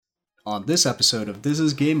On this episode of This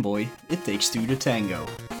Is Game Boy, it takes two to tango.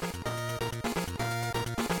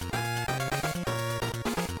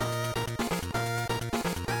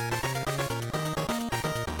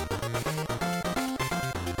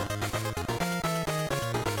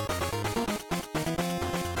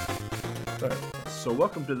 So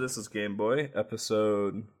welcome to This Is Game Boy,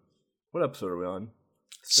 episode... What episode are we on?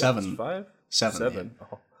 7. 5? 7. 7.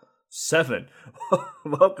 Oh, 7.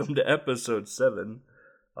 Welcome to episode 7,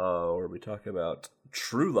 where we talk about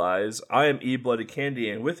True Lies. I am E Bloody Candy,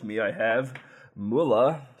 and with me I have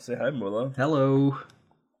Mullah. Say hi, Mullah. Hello.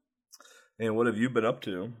 And what have you been up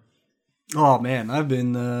to? Oh man, I've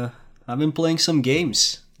been playing some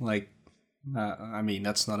games.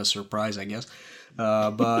 That's not a surprise, I guess.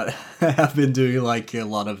 But I've been doing like a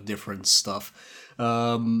lot of different stuff.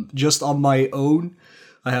 Just on my own,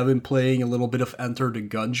 I have been playing a little bit of Enter the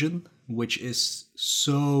Gungeon, which is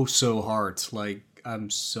so hard. Like,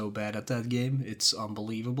 I'm so bad at that game. It's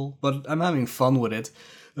unbelievable. But I'm having fun with it.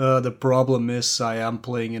 The problem is I am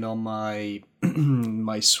playing it on my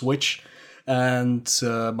my Switch, and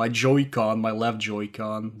my Joy-Con, my left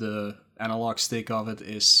Joy-Con, the analog stick of it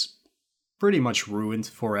is pretty much ruined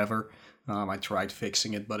forever. I tried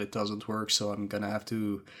fixing it, but it doesn't work, so I'm gonna have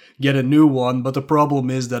to get a new one. But the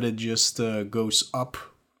problem is that it just goes up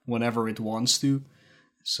whenever it wants to.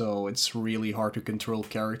 So it's really hard to control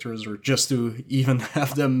characters or just to even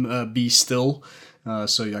have them be still.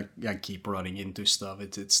 So I keep running into stuff.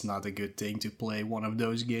 It's not a good thing to play one of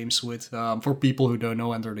those games with. For people who don't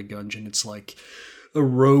know Enter the Gungeon, it's like a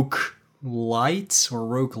rogue-lite or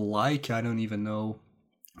rogue-like. I don't even know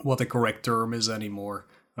what the correct term is anymore.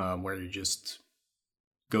 Where you just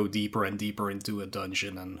go deeper and deeper into a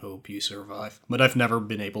dungeon and hope you survive. But I've never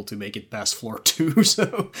been able to make it past floor 2,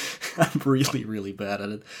 so I'm really bad at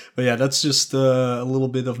it. But yeah, that's just a little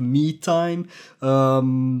bit of me time.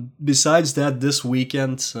 Besides that, this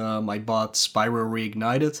weekend I bought Spyro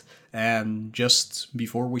Reignited, and just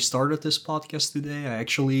before we started this podcast today, I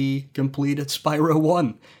actually completed Spyro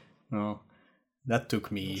 1. Oh, that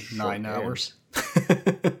took me 9 hours.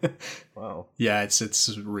 Wow. Yeah,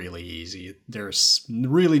 it's really easy. There's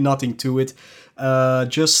really nothing to it.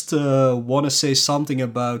 Just want to say something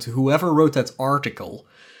about whoever wrote that article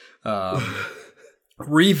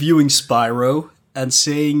reviewing Spyro and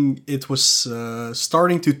saying it was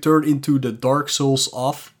starting to turn into the Dark Souls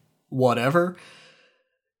of whatever.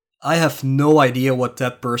 I have no idea what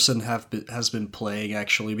that person has been playing,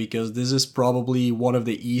 actually, because this is probably one of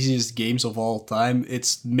the easiest games of all time.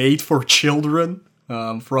 It's made for children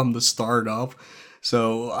from the start up,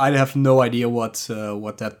 so I have no idea what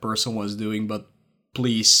that person was doing, but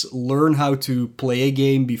please learn how to play a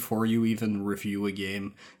game before you even review a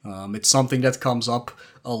game. It's something that comes up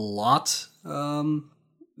a lot when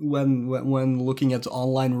looking at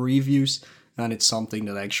online reviews. And it's something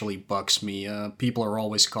that actually bugs me. People are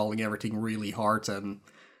always calling everything really hard, and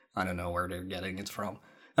I don't know where they're getting it from.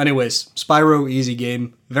 Anyways, Spyro, easy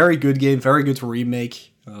game. Very good game, very good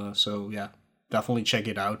remake. So yeah, definitely check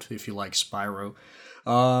it out if you like Spyro.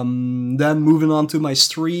 Then moving on to my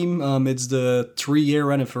stream, it's the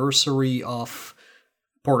 3-year anniversary of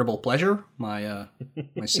Portable Pleasure, my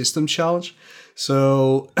system challenge.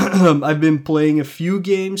 So I've been playing a few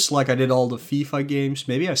games, like I did all the FIFA games.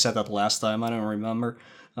 Maybe I said that last time, I don't remember.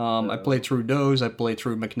 I played through those. I played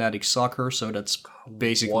through Magnetic Soccer, so that's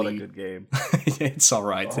basically... What a good game. It's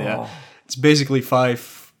alright, yeah. It's basically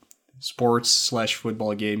 5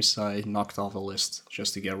 sports/football games I knocked off the list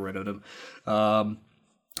just to get rid of them.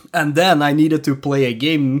 And then I needed to play a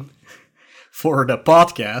game for the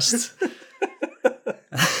podcast.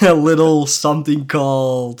 A little something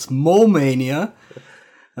called Momania.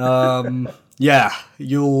 Yeah,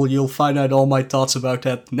 you'll find out all my thoughts about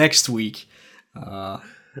that next week.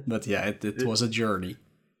 But yeah, it was a journey.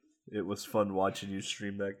 It was fun watching you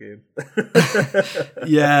stream that game.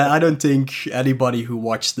 Yeah, I don't think anybody who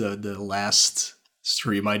watched the last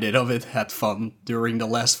stream I did of it had fun during the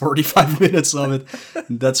last 45 minutes of it.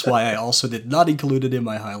 That's why I also did not include it in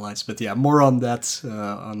my highlights. But yeah, more on that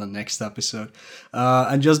on the next episode.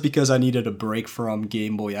 And just because I needed a break from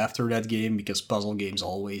Game Boy after that game, because puzzle games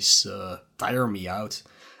always tire me out,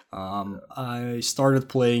 I started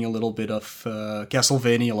playing a little bit of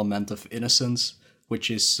Castlevania Lament of Innocence,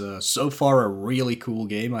 which is so far a really cool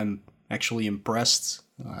game. I'm actually impressed.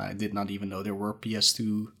 I did not even know there were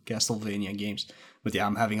PS2 Castlevania games. But yeah,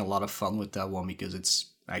 I'm having a lot of fun with that one because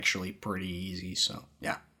it's actually pretty easy. So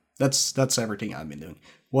yeah, that's everything I've been doing.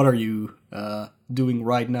 What are you doing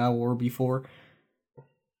right now or before?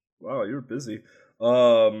 Wow, you're busy.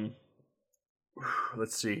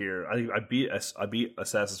 Let's see here. I beat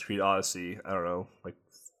Assassin's Creed Odyssey. I don't know, like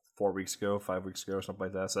 4 4 weeks ago, 5 weeks ago, or something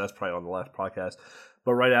like that. So that's probably on the last podcast.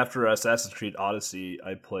 But right after Assassin's Creed Odyssey,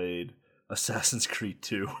 I played Assassin's Creed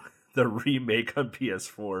 2, the remake on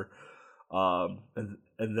PS4. And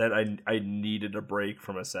then I needed a break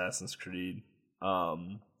from Assassin's Creed.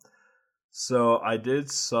 So I did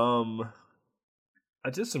some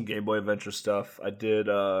Game Boy Advance stuff. I did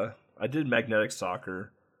Magnetic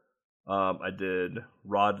Soccer. I did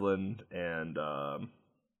Rodland and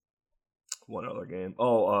one other game.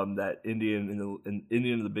 That Indian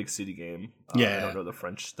in the Big City game. I don't know the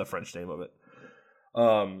French name of it.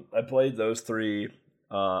 I played those 3.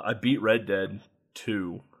 I beat Red Dead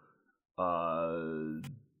 2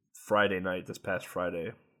 Friday night, this past Friday.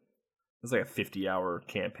 It was like a 50-hour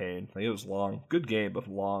campaign. Like, it was long. Good game, but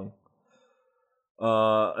long.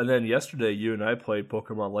 And then yesterday, you and I played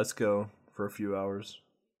Pokemon Let's Go for a few hours.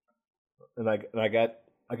 And I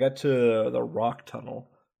got to the Rock Tunnel.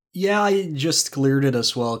 Yeah, I just cleared it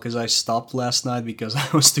as well because I stopped last night because I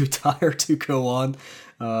was too tired to go on.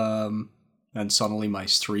 And suddenly my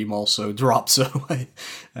stream also dropped, so I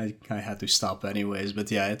had to stop anyways.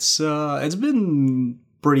 But yeah, it's been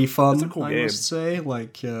pretty fun. It's a cool game, I must say.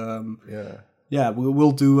 Like,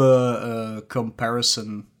 we'll do a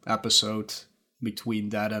comparison episode between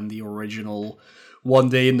that and the original one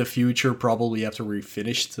day in the future, probably after we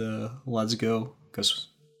finished Let's Go, because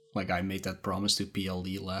like I made that promise to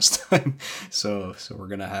PLD last time, so we're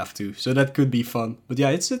gonna have to. So that could be fun. But yeah,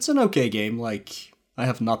 it's an okay game. Like, I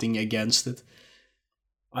have nothing against it.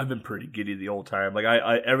 I've been pretty giddy the whole time. Like,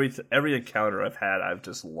 I every encounter I've had, I've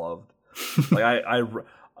just loved. Like, I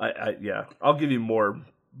I'll give you more.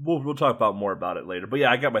 We'll talk about more about it later. But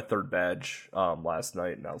yeah, I got my 3rd badge last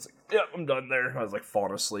night, and I was like, yeah, I'm done there. I was like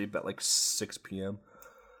falling asleep at like 6 p.m.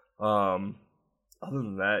 Other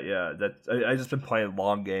than that, yeah, I just been playing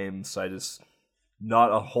long games.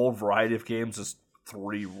 Not a whole variety of games, just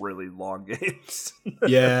 3 really long games.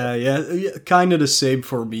 yeah, kind of the same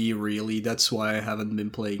for me, really. That's why I haven't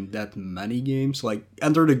been playing that many games. Like,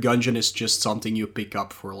 Enter the Gungeon is just something you pick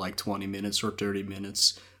up for like 20 minutes or 30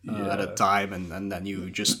 minutes at a time, and then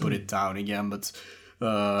you just put it down again. But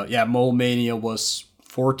Mole Mania was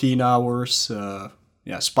 14 hours.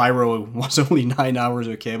 Spyro was only 9 hours,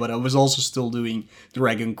 okay, but I was also still doing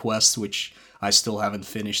Dragon Quest, which I still haven't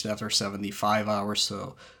finished after 75 hours,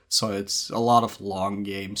 so it's a lot of long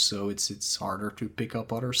games, so it's harder to pick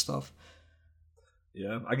up other stuff.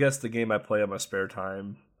 Yeah, I guess the game I play on my spare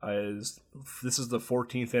time this is the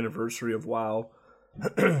 14th anniversary of WoW,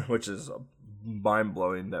 which is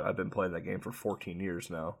mind-blowing that I've been playing that game for 14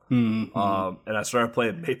 years now. Mm-hmm. And I started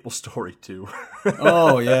playing MapleStory too.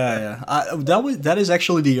 Oh, yeah. That is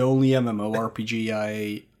actually the only MMORPG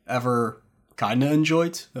I ever kind of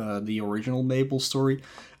enjoyed, the original MapleStory,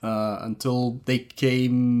 until they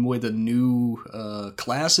came with a new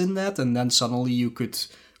class in that, and then suddenly you could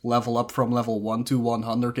level up from level 1 to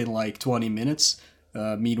 100 in like 20 minutes.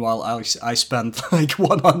 Meanwhile, I spent like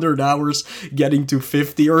 100 hours getting to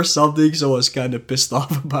 50 or something, so I was kind of pissed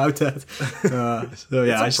off about that. So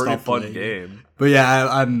yeah, it's a pretty fun game. But yeah,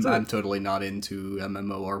 I'm totally not into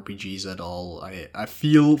MMORPGs at all. I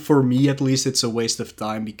feel, for me at least, it's a waste of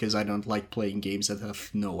time because I don't like playing games that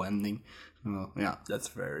have no ending. Yeah, that's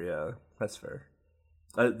fair. Yeah, that's fair.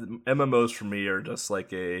 MMOs for me are just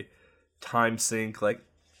like a time sink. Like,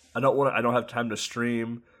 I don't have time to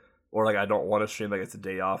stream. Or, like, I don't want to stream, like, it's a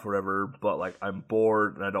day off or whatever, but, like, I'm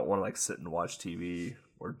bored and I don't want to, like, sit and watch TV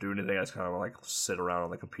or do anything. I just kind of want to, like, sit around on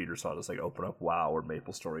the computer, so I'll just, like, open up WoW or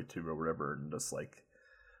MapleStory 2 or whatever and just, like,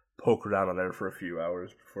 poke around on there for a few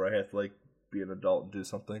hours before I have to, like, be an adult and do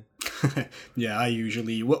something. Yeah, I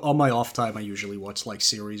usually, on my off time, I usually watch, like,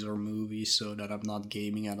 series or movies so that I'm not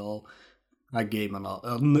gaming at all. I game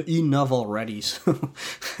enough already, so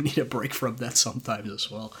I need a break from that sometimes as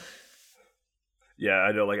well. Yeah,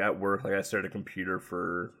 I know, like, at work, like, I stare at a computer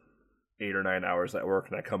for 8 or 9 hours at work,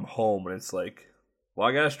 and I come home, and it's like, well,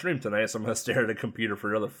 I gotta stream tonight, so I'm gonna stare at a computer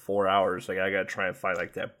for another 4 hours. Like, I gotta try and find,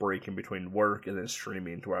 like, that break in between work and then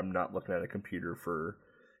streaming to where I'm not looking at a computer for,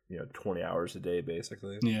 20 hours a day,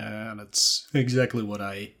 basically. Yeah, that's exactly what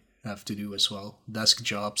I have to do as well. Desk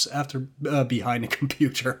jobs after behind a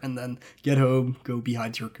computer, and then get home, go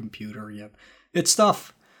behind your computer. Yeah, it's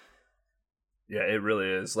tough. Yeah, it really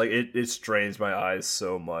is. Like, it strains my eyes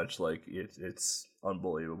so much. Like, it's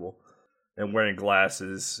unbelievable. And wearing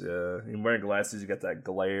glasses, you get that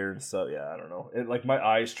glare and stuff. Yeah, I don't know. Like, my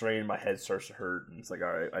eyes strain, my head starts to hurt, and it's like,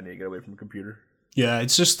 all right, I need to get away from the computer. Yeah,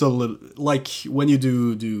 it's just a little, like, when you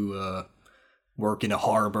do work in a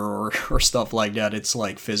harbor or stuff like that, it's,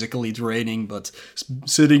 like, physically draining, but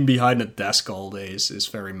sitting behind a desk all day is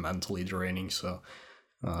very mentally draining, so...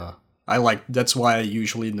 that's why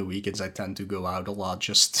usually in the weekends I tend to go out a lot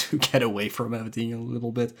just to get away from everything a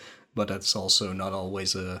little bit. But that's also not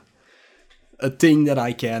always a thing that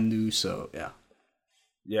I can do. So yeah.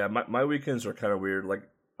 Yeah, my weekends are kind of weird. Like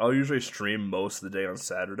I'll usually stream most of the day on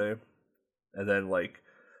Saturday, and then like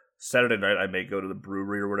Saturday night I may go to the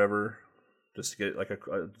brewery or whatever just to get like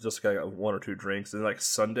one or two drinks. And like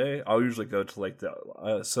Sunday I'll usually go to like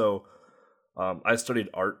I studied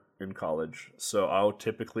art in college, so I'll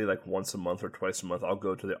typically like once a month or twice a month I'll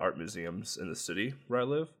go to the art museums in the city where I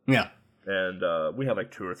live. Yeah. And we have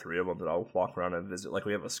like 2 or 3 of them that I'll walk around and visit. Like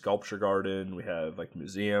we have a sculpture garden, we have like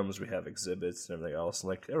museums, we have exhibits and everything else. And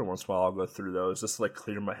like every once in a while I'll go through those just to like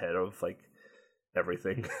clear my head of like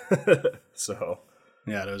everything. So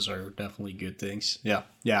yeah, those are definitely good things. Yeah,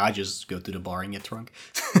 I just go to the bar and get drunk.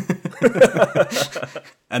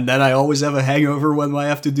 And then I always have a hangover when I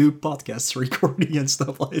have to do podcast recording and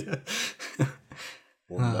stuff like that.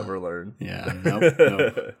 We'll never learn. Yeah,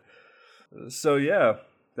 nope. So yeah,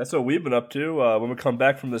 that's what we've been up to. When we come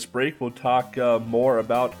back from this break, we'll talk more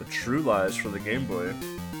about True Lies for the Game Boy.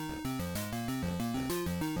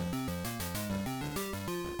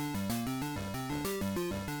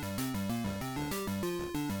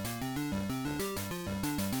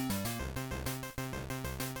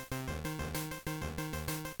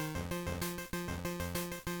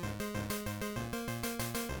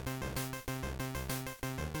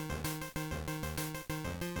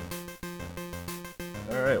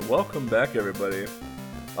 Alright, welcome back everybody.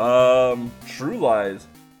 True Lies.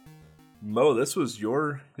 Mo, this was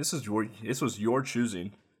your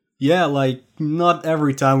choosing. Yeah, like not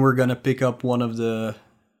every time we're gonna pick up one of the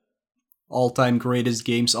all-time greatest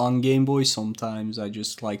games on Game Boy. Sometimes I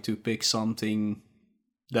just like to pick something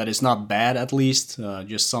that is not bad, at least,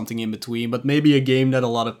 just something in between, but maybe a game that a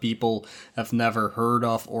lot of people have never heard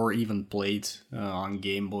of or even played on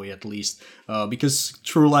Game Boy, at least, because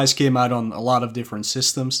True Lies came out on a lot of different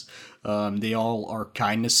systems. They all are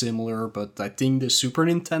kind of similar, but I think the Super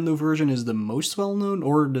Nintendo version is the most well-known,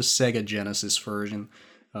 or the Sega Genesis version.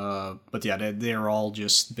 But yeah, they're all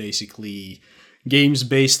just basically games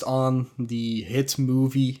based on the hit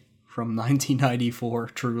movie from 1994,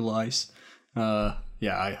 True Lies.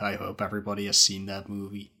 Yeah, I hope everybody has seen that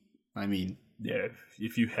movie. I mean, yeah,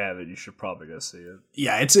 if you haven't, you should probably go see it.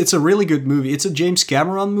 Yeah, it's a really good movie. It's a James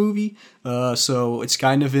Cameron movie, so it's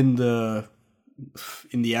kind of in the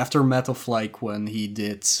aftermath of like when he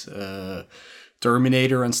did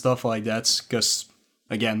Terminator and stuff like that. Because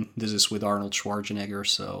again, this is with Arnold Schwarzenegger,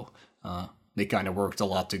 so they kind of worked a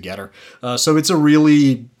lot together. So it's a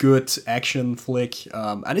really good action flick,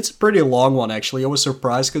 and it's a pretty long one, actually. I was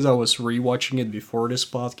surprised because I was rewatching it before this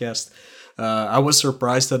podcast. I was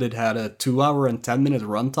surprised that it had a 2 hour and 10-minute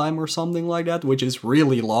runtime or something like that, which is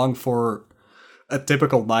really long for a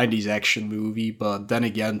typical 90s action movie. But then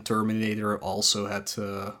again, Terminator also had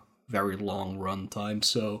a very long runtime,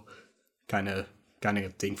 so kind of a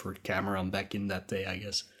thing for Cameron back in that day, I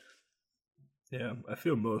guess. Yeah, I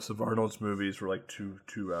feel most of Arnold's movies were like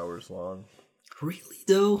two hours long. Really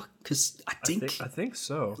though? Because I think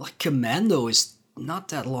so. Like Commando is not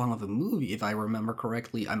that long of a movie, if I remember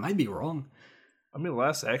correctly. I might be wrong. I mean,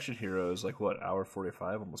 Last Action Hero is like what, hour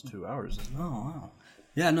 45, almost 2 hours. Oh wow.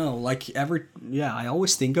 Yeah, no, like I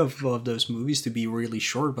always think of those movies to be really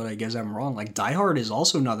short, but I guess I'm wrong. Like Die Hard is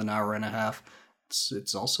also not an hour and a half.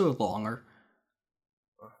 It's also longer.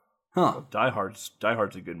 Huh. Well, Die Hard's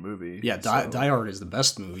a good movie. Yeah, Die Hard is the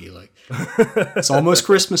best movie. Like, it's almost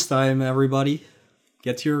Christmas time, everybody.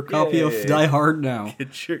 Get your copy of Die Hard now.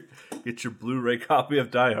 Get your Blu-ray copy of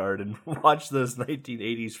Die Hard and watch those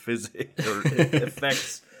 1980s physics or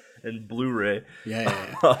effects in Blu-ray.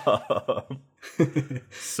 Yeah.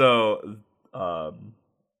 So,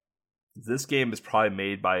 this game is probably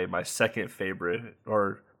made by my second favorite,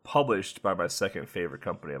 or published by my second favorite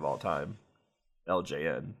company of all time,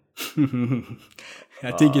 LJN.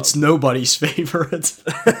 I think it's nobody's favorite.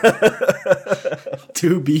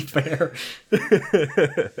 To be fair.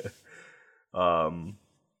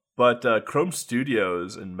 But Chrome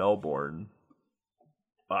Studios in Melbourne,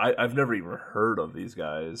 I've never even heard of these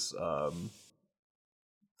guys.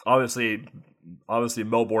 Obviously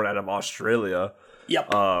Melbourne out of Australia.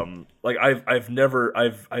 Yep. Like I've never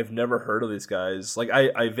heard of these guys. Like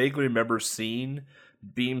I vaguely remember seeing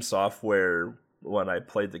Beam Software when I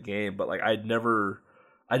played the game, but like I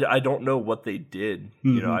don't know what they did.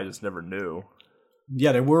 Mm-hmm. You know, I just never knew.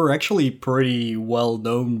 Yeah, they were actually pretty well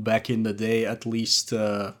known back in the day, at least.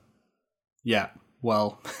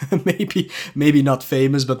 well, maybe not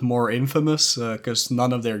famous, but more infamous, because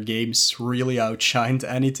none of their games really outshined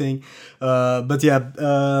anything. But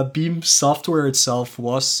yeah, Beam Software itself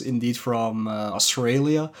was indeed from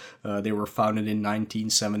Australia. They were founded in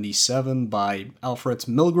 1977 by Alfred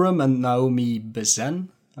Milgram and Naomi Bezen,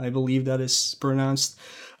 I believe that is pronounced.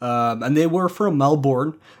 And they were from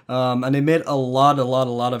Melbourne, and they made a lot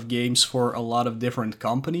of games for a lot of different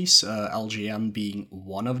companies, LGN being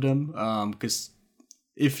one of them, because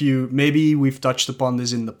maybe we've touched upon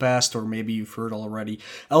this in the past, or maybe you've heard already,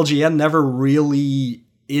 LGN never really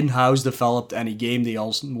in-house developed any game. They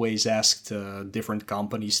always asked different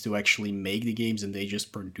companies to actually make the games, and they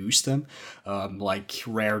just produced them. Like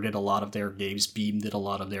Rare did a lot of their games, Beam did a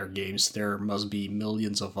lot of their games. There must be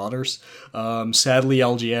millions of others. Sadly,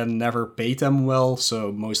 LGN never paid them well,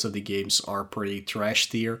 so most of the games are pretty trash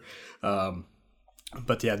tier.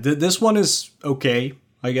 But yeah, this one is okay,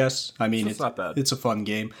 I guess. I mean, it's not bad. It's a fun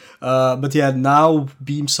game. But yeah, now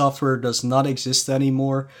Beam Software does not exist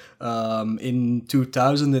anymore. In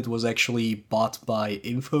 2000, it was actually bought by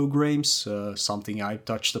Infogrames, something I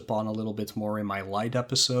touched upon a little bit more in my Light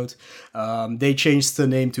episode. They changed the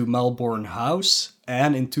name to Melbourne House,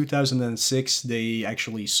 and in 2006, they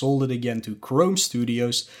actually sold it again to Chrome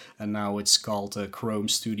Studios, and now it's called Chrome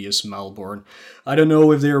Studios Melbourne. I don't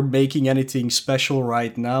know if they're making anything special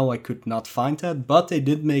right now, I could not find that, but they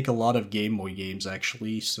did make a lot of Game Boy games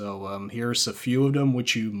actually, so here's a few of them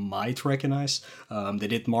which you might recognize. They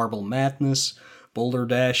did Marble Madness, Boulder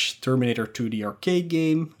Dash, Terminator 2 the arcade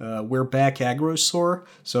game, We're Back Agrosaur,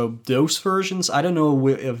 so those versions, I don't know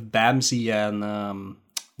if Bamsy and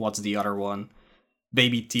what's the other one?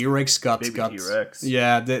 Baby T-Rex got T-Rex.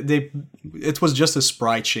 Yeah, it was just a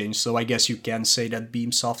sprite change, so I guess you can say that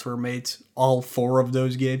Beam Software made all 4 of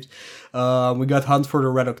those games. We got Hunt for the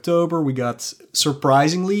Red October, we got,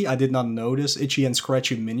 surprisingly, I did not notice, Itchy and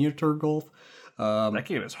Scratchy Miniature Golf. That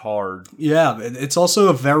game is hard. Yeah, it's also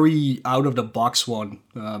a very out-of-the-box one,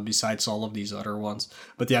 besides all of these other ones.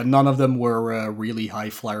 But yeah, none of them were really high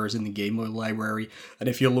flyers in the Game Boy library. And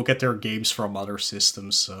if you look at their games from other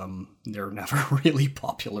systems, they're never really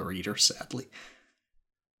popular either, sadly.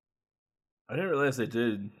 I didn't realize they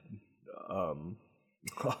did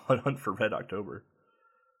Hunt for Red October.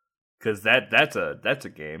 Because that's a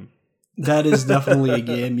game. That is definitely a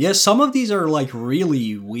game. Yes, some of these are like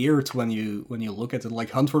really weird when you look at it.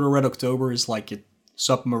 Like Hunt for the Red October is like a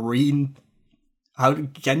submarine. How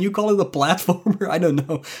can you call it a platformer? I don't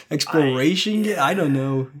know. Exploration? I don't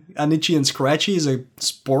know. And Itchy and Scratchy is a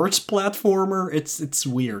sports platformer. It's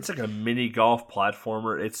weird. It's like a mini golf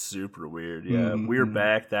platformer. It's super weird. Yeah, We're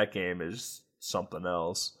Back. That game is something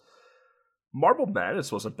else. Marble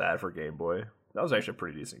Madness wasn't bad for Game Boy. That was actually a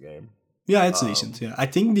pretty decent game. Yeah, it's decent. Yeah, I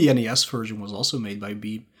think the NES version was also made by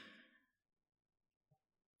Beam.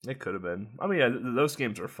 It could have been. I mean, yeah, those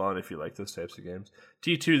games are fun if you like those types of games.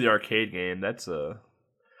 T2, the arcade game, that's man,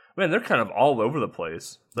 they're kind of all over the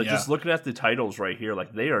place. Like, just looking at the titles right here,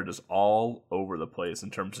 like, they are just all over the place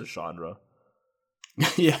in terms of genre.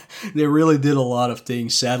 Yeah, they really did a lot of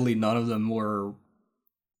things. Sadly, none of them were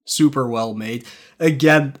super well made.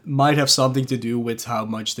 Again, might have something to do with how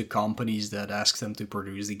much the companies that ask them to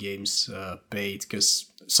produce the games paid,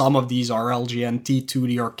 because some of these are LGN. T2,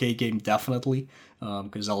 the arcade game, definitely,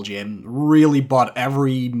 because LGN really bought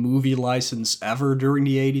every movie license ever during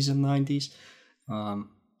the 80s and 90s.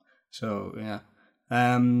 So, yeah.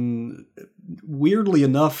 Weirdly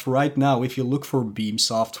enough, right now, if you look for Beam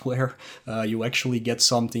Software, you actually get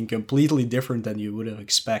something completely different than you would have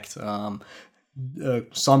expected.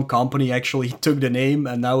 Some company actually took the name,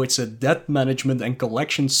 and now it's a debt management and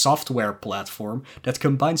collection software platform that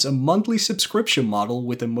combines a monthly subscription model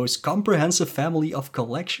with the most comprehensive family of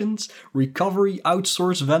collections, recovery,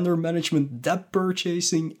 outsourced vendor management, debt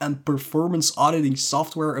purchasing, and performance auditing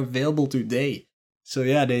software available today. So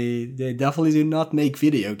yeah, they definitely do not make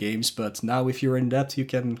video games, but now if you're in debt, you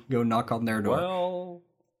can go knock on their door. Well,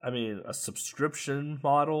 I mean, a subscription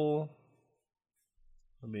model...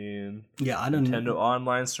 I mean, yeah, I don't Nintendo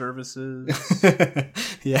Online Services,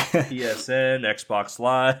 yeah, PSN, Xbox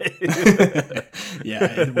Live,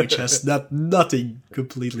 yeah, which has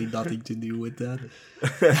completely nothing to do with that.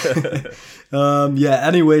 Yeah.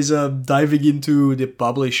 Anyways, diving into the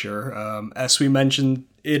publisher, as we mentioned,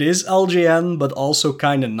 it is LGN, but also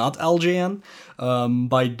kind of not LGN.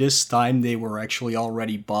 By this time, they were actually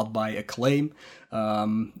already bought by Acclaim.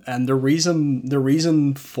 And the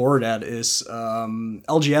reason for that is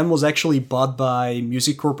LGN was actually bought by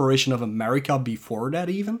Music Corporation of America before that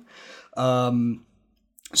even.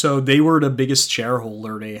 So they were the biggest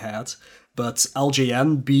shareholder they had. but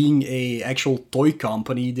LJN being a actual toy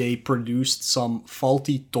company, they produced some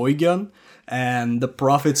faulty toy gun, and the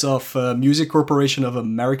profits of Music Corporation of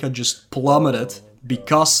America just plummeted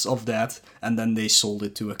because of that, and then they sold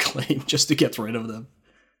it to Acclaim just to get rid of them.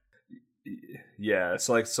 Yeah,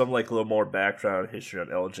 so like some like little more background history on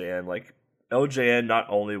LJN. Like LJN not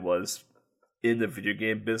only was in the video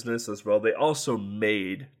game business as well, they also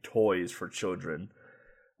made toys for children.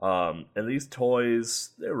 And these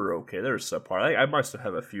toys, they were okay. They were subpar. I might still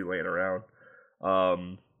have a few laying around.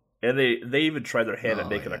 And they even tried their hand at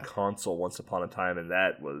making a console once upon a time, and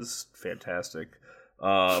that was fantastic.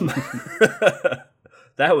 That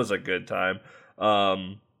was a good time.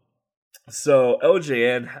 So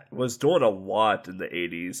LJN was doing a lot in the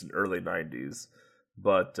 80s and early 90s.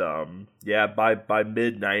 But by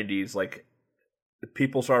mid 90s, like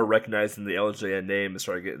people started recognizing the LJN name and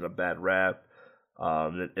started getting a bad rap.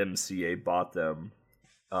 That MCA bought them,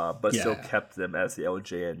 but still kept them as the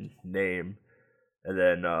LJN name. And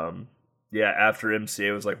then after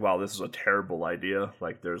MCA was like, wow, this is a terrible idea.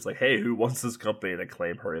 Like there's like, hey, who wants this company? And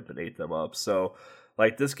Acclaim hurry up and ate them up. So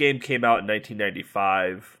like this game came out in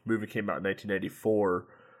 1995, movie came out in 1994.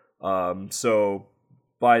 So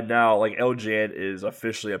by now, like LJN is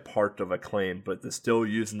officially a part of Acclaim, but they're still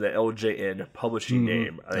using the LJN publishing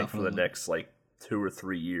name, I think, for the next like 2 or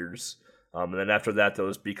 3 years. And then after that, they'll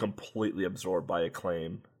just be completely absorbed by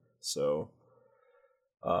Acclaim. So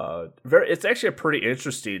it's actually a pretty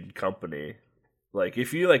interesting company. Like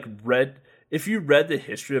if you read the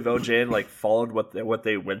history of LJN, like followed what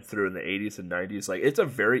they went through in the 80s and 90s, like it's a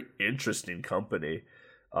very interesting company.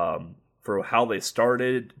 For how they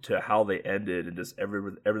started to how they ended and just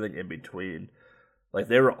everything in between. Like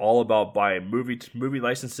they were all about buying movie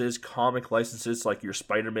licenses, comic licenses, like your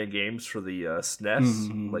Spider-Man games for the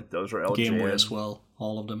SNES. Like those are LJN. Game Boy as well,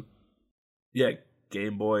 all of them. Yeah,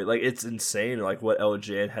 Game Boy. Like it's insane, like what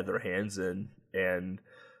LJN had their hands in, and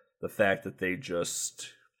the fact that they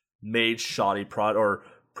just made shoddy product or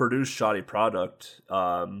produced shoddy product.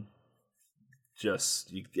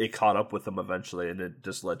 It caught up with them eventually, and it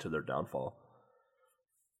just led to their downfall.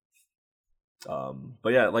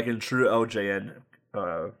 But yeah, like in true LJN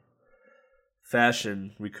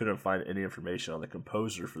fashion, we couldn't find any information on the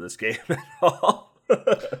composer for this game at all.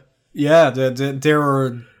 Yeah, there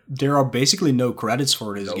are basically no credits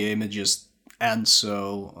for this game. It just ends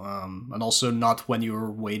so, and also not when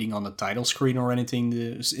you're waiting on the title screen or anything.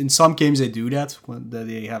 In some games they do that, when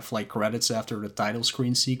they have like credits after the title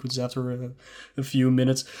screen sequence after a few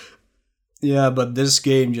minutes. Yeah, but this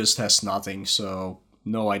game just has nothing, so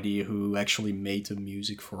no idea who actually made the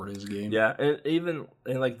music for this game. Yeah, and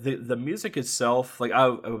like the music itself, like I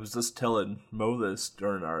was just telling Mo this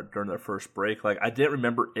during our first break. Like I didn't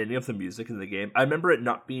remember any of the music in the game. I remember it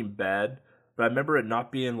not being bad, but I remember it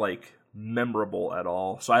not being like memorable at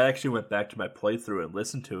all. So I actually went back to my playthrough and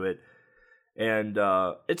listened to it, and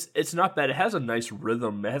it's not bad. It has a nice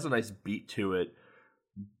rhythm. It has a nice beat to it,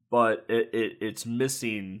 but it's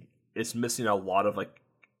missing a lot of like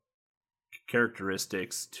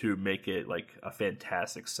characteristics to make it like a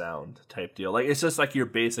fantastic sound type deal. Like it's just like your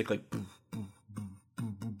basic like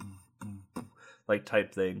like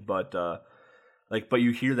type thing, but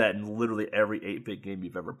you hear that in literally every 8-bit game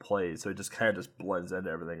you've ever played, so it just kind of just blends into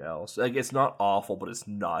everything else. Like it's not awful, but it's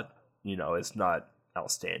not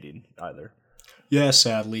outstanding either. Yeah,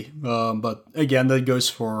 sadly. But again, that goes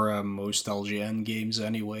for most LGN games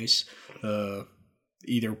anyways.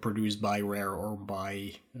 Either produced by Rare or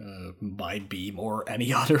by Beam or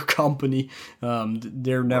any other company.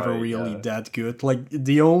 They're never that good. Like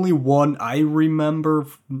the only one I remember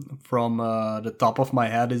from the top of my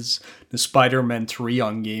head is the Spider-Man 3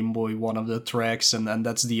 on Game Boy, one of the tracks, and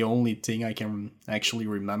that's the only thing I can actually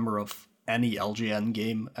remember of any LGN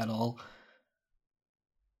game at all.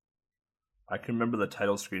 I can remember the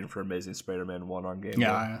title screen for Amazing Spider-Man 1 on Game Boy.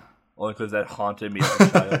 Yeah. Only because that haunted me as a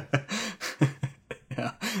child.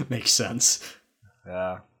 Yeah, makes sense.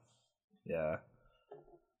 Yeah.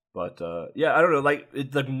 But, I don't know, like,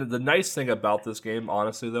 the nice thing about this game,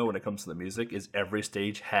 honestly, though, when it comes to the music, is every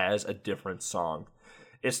stage has a different song.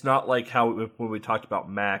 It's not like how, when we talked about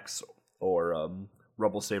Max or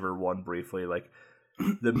Rebel Saber 1 briefly, like,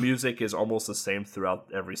 the music is almost the same throughout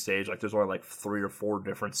every stage. Like, there's only, like, 3 or 4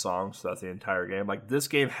 different songs throughout the entire game. Like, this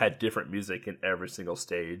game had different music in every single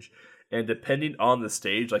stage. And depending on the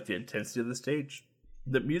stage, like, the intensity of the stage,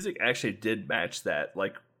 the music actually did match that.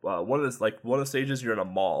 Like one of the stages, you're in a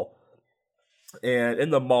mall, and in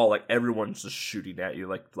the mall, like everyone's just shooting at you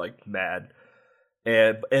like mad.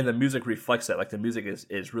 and the music reflects that. Like the music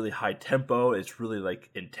is really high tempo, it's really like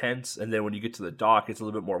intense, and then when you get to the dock, it's a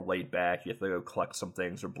little bit more laid back. You have to go collect some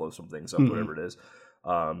things or blow some things up, whatever it is.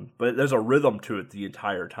 But there's a rhythm to it the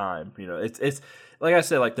entire time. You know, it's like I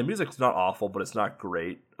said, like the music's not awful, but it's not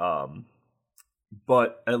great.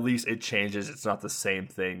 But at least it changes. It's not the same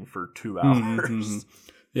thing for 2 hours.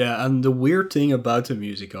 Yeah, and the weird thing about the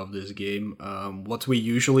music of this game, what we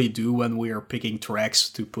usually do when we are picking tracks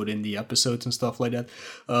to put in the episodes and stuff like that,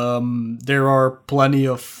 there are plenty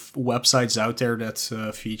of websites out there that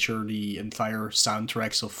feature the entire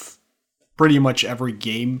soundtracks of pretty much every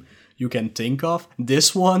game you can think of.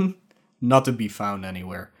 This one, not to be found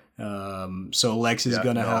anywhere. So Lex is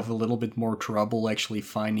gonna have a little bit more trouble actually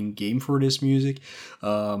finding game for this music.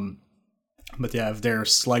 But yeah, if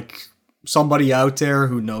there's like somebody out there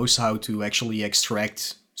who knows how to actually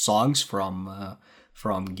extract songs from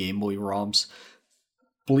Game Boy ROMs,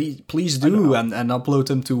 please do and upload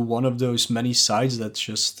them to one of those many sites that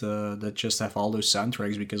just have all those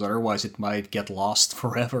soundtracks, because otherwise it might get lost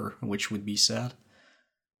forever, which would be sad.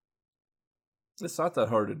 It's not that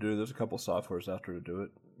hard to do. There's a couple softwares out there to do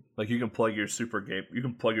it. Like you can plug your Super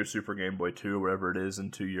Game Boy 2 or whatever it is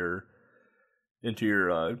into your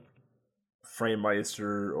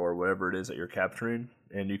FrameMeister or whatever it is that you're capturing,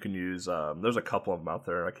 and you can use there's a couple of them out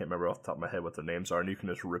there. I can't remember off the top of my head what the names are, and you can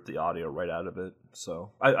just rip the audio right out of it.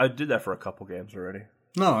 So I did that for a couple games already.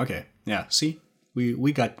 Oh, okay. Yeah, see?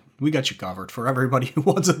 We got you covered for everybody who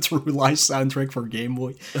wants a True Lies soundtrack for Game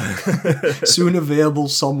Boy. Soon available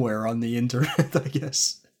somewhere on the internet, I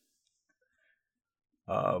guess.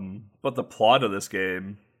 But the plot of this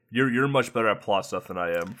game, you're much better at plot stuff than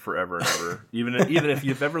I am forever and ever. even if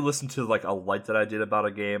you've ever listened to like a light that I did about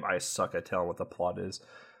a game, I suck at telling what the plot is.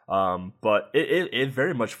 But it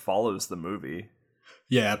very much follows the movie.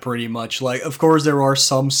 Yeah, pretty much. Like, of course, there are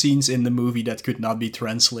some scenes in the movie that could not be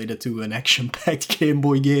translated to an action-packed Game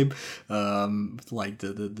Boy game, like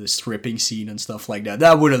the stripping scene and stuff like that.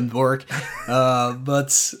 That wouldn't work.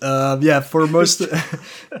 But yeah, for most of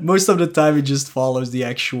the time, it just follows the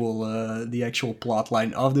actual plot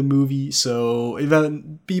line of the movie. So if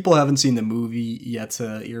people haven't seen the movie yet,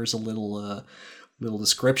 here's a little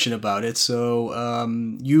description about it. So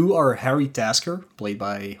you are Harry Tasker, played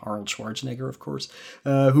by Arnold Schwarzenegger, of course,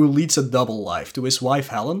 who leads a double life to his wife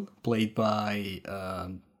Helen, played by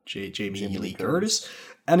Jamie Lee Curtis,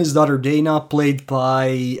 and his daughter Dana, played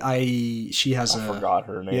by I forgot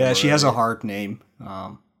her name. Yeah, already. She has a hard name.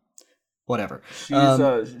 Whatever.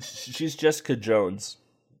 She's Jessica Jones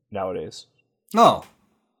nowadays. Oh.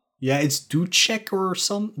 Yeah, it's Ducek or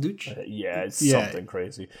some... yeah, it's something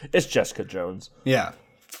crazy. It's Jessica Jones. Yeah.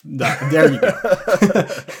 There you go.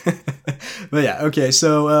 But yeah, okay,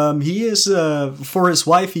 so he is, for his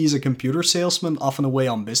wife, he's a computer salesman, often away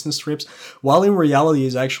on business trips, while in reality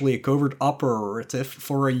he's actually a covert operative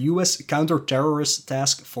for a U.S. counter-terrorist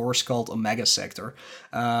task force called Omega Sector.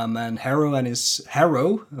 And Harry and his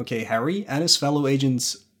fellow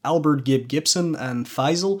agents Albert Gibson and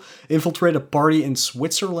Faisal infiltrate a party in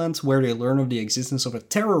Switzerland where they learn of the existence of a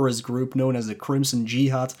terrorist group known as the Crimson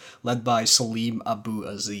Jihad, led by Salim Abu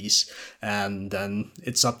Aziz. And then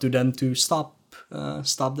it's up to them to stop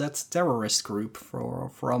that terrorist group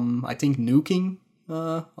from I think, nuking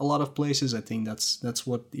a lot of places. I think that's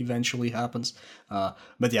what eventually happens.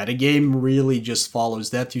 But yeah, the game really just follows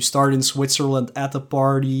that. You start in Switzerland at the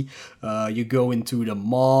party, you go into the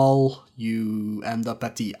mall, you end up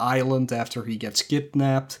at the island after he gets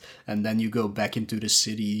kidnapped, and then you go back into the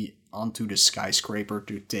city onto the skyscraper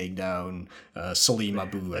to take down Salim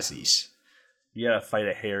Abu Aziz. Yeah, fight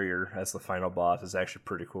a Harrier as the final boss is actually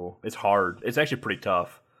pretty cool. It's hard. It's actually pretty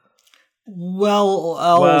tough. Well,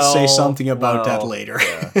 I'll say something about that later.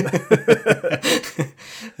 Yeah.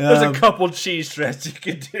 There's a couple cheese threads you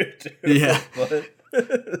can do too. Yeah.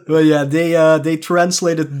 But yeah, they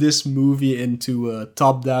translated this movie into a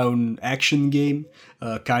top-down action game,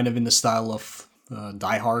 kind of in the style of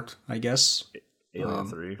Die Hard, I guess. Alien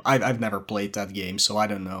 3. I've never played that game, so I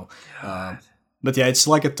don't know. But yeah, it's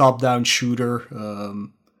like a top-down shooter.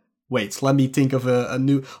 Wait, let me think of a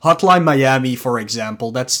new... Hotline Miami, for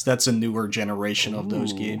example. That's a newer generation of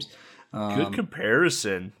those games. Good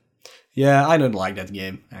comparison. Yeah, I don't like that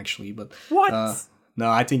game, actually. But what? No,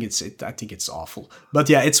 I think it's awful. But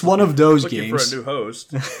yeah, it's one of those games. Looking for a new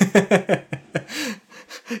host.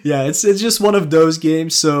 Yeah, it's just one of those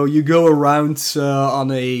games. So you go around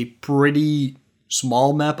on a pretty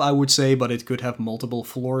small map, I would say, but it could have multiple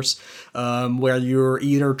floors, where you're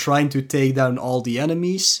either trying to take down all the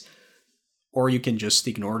enemies, or you can just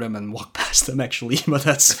ignore them and walk past them, actually, but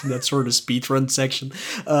that's sort of speedrun section.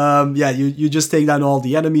 You just take down all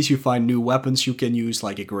the enemies, you find new weapons you can use,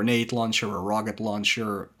 like a grenade launcher, a rocket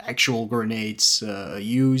launcher, actual grenades, a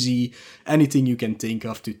Uzi, anything you can think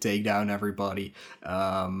of to take down everybody.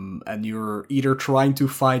 And you're either trying to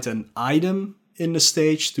find an item in the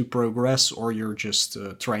stage to progress, or you're just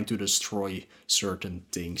trying to destroy certain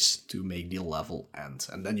things to make the level end.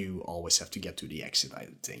 And then you always have to get to the exit, I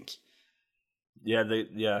think. Yeah,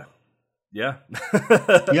 yeah. Yeah,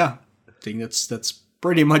 I think that's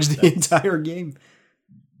pretty much the entire game.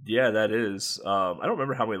 Yeah, that is. I don't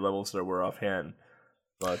remember how many levels there were offhand,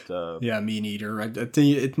 but yeah, me neither. I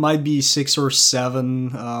think it might be 6 or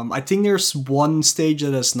 7. I think there's one stage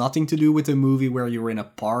that has nothing to do with the movie, where you're in a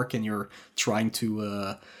park and you're trying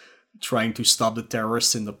to stop the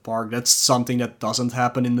terrorists in the park. That's something that doesn't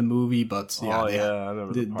happen in the movie, but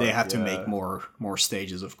they have to make more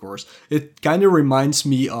stages, of course. It kind of reminds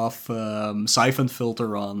me of Siphon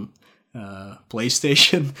Filter on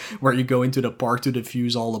PlayStation, where you go into the park to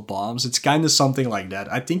defuse all the bombs. It's kind of something like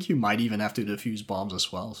that. I think you might even have to defuse bombs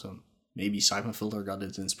as well, so maybe Siphon Filter got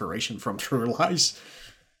its inspiration from True Lies.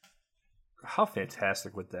 How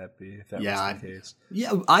fantastic would that be if that was the case?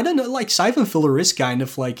 Yeah, I don't know. Like, Siphon Filter is kind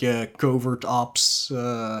of like a covert ops,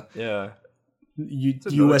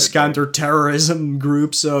 U.S. counter-terrorism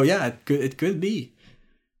group. So yeah, it could be.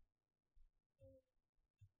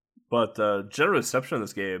 But general reception of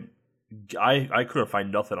this game, I couldn't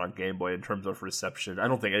find nothing on Game Boy in terms of reception. I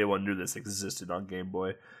don't think anyone knew this existed on Game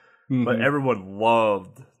Boy. Mm-hmm. But everyone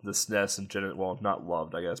loved the SNES and Genesis. Well, not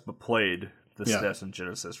loved, I guess, but played the SNES and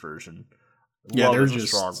Genesis version. Yeah, they're just a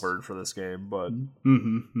strong word for this game, but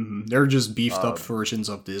they're just beefed up versions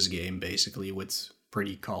of this game, basically, with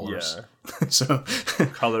pretty colors. Yeah. So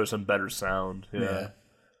colors and better sound.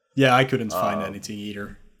 Yeah, I couldn't find anything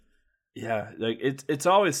either. Yeah, like it's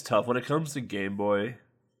always tough when it comes to Game Boy,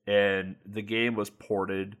 and the game was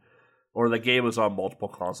ported, or the game was on multiple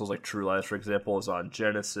consoles. Like True Lies, for example, is on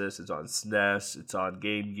Genesis, it's on SNES, it's on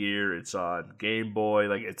Game Gear, it's on Game Boy.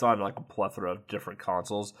 Like, it's on like a plethora of different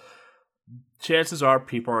consoles. Chances are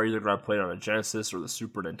people are either going to play it on a Genesis or the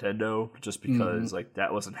Super Nintendo, just because like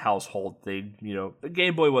that was a household thing. You know, the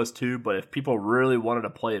Game Boy was too, but if people really wanted to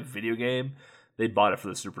play a video game, they bought it for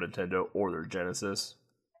the Super Nintendo or their Genesis.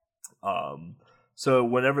 So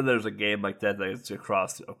whenever there's a game like that that's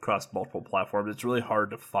across multiple platforms, it's really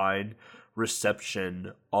hard to find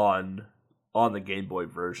reception on the Game Boy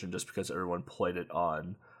version, just because everyone played it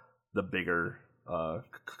on the bigger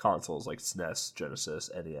consoles like SNES, Genesis,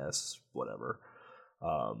 NES, whatever.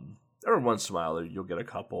 Every once in a while you'll get a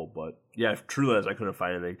couple, but yeah, True Lies I couldn't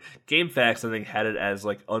find anything. GameFAQs I think had it as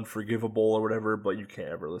like unforgivable or whatever, but you can't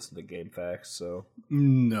ever listen to GameFAQs. So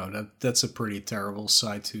no, that's a pretty terrible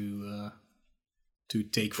side to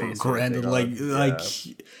take for granted.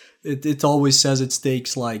 It always says it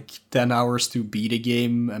takes like 10 hours to beat a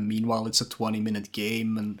game, and meanwhile it's a 20-minute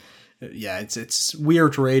game, and it's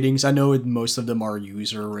weird ratings. I know most of them are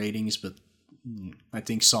user ratings, but I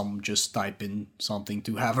think some just type in something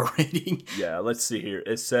to have a rating. Yeah, let's see here.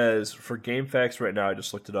 It says for GameFAQs right now, I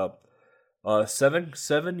just looked it up.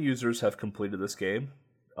 Seven users have completed this game,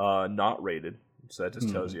 not rated. So that just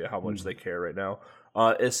tells you how much they care right now.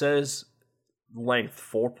 It says length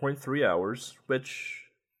 4.3 hours, which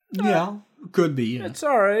could be. Yeah. It's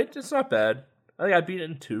all right. It's not bad. I think I beat it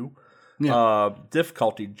in 2. Yeah.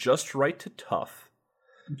 Difficulty just right to tough.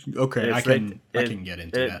 Okay, I can get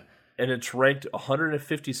into that. And it's ranked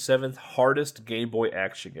 157th hardest Game Boy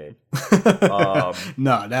action game.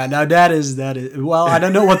 No, that is. Well, I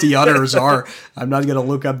don't know what the others are. I'm not gonna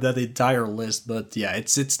look up that entire list, but yeah,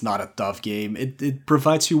 it's not a tough game. It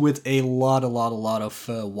provides you with a lot of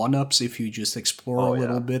one-ups if you just explore a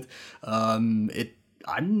little bit.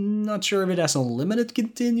 I'm not sure if it has unlimited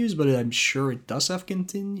continues, but I'm sure it does have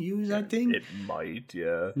continues, I think. It might,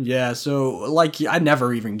 yeah. Yeah, so, like, I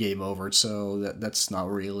never even game over, so that's not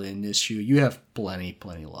really an issue. You have plenty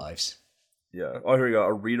lives. Yeah. Oh, here we go.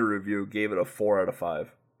 A reader review gave it a 4 out of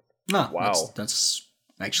 5. Wow. That's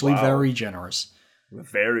actually very generous.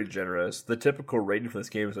 Very generous. The typical rating for this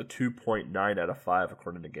game is a 2.9 out of 5,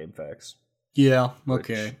 according to GameFAQs. Yeah,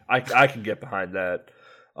 okay. I can get behind that.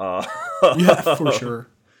 Yeah, for sure.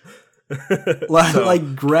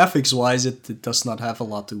 Like graphics wise, it does not have a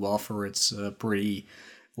lot to offer. It's pretty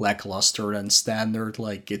lackluster and standard.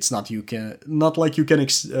 Like, it's not like you can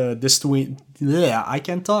I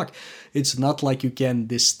can't talk. It's not like you can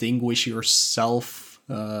distinguish yourself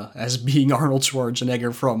as being Arnold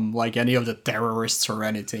Schwarzenegger from like any of the terrorists or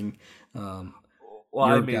anything. Well,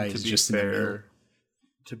 I mean,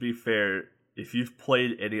 to be fair, if you've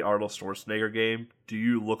played any Arnold Schwarzenegger game, do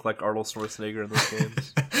you look like Arnold Schwarzenegger in those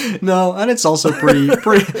games? No, and it's also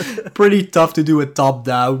pretty tough to do a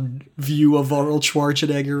top-down view of Arnold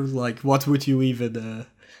Schwarzenegger. Like, what would you even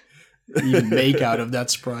make out of that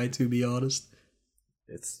sprite? To be honest,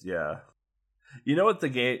 it's You know what the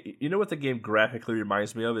game graphically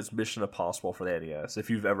reminds me of is Mission Impossible for the NES. If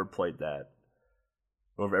you've ever played that.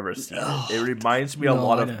 Or I've ever seen it. It reminds me a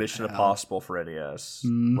lot of Mission Impossible for NES.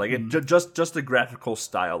 Mm-hmm. Like just the graphical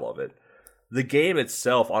style of it. The game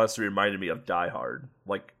itself honestly reminded me of Die Hard.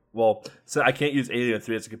 Like, well, so I can't use Alien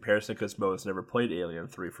 3 as a comparison because Mo has never played Alien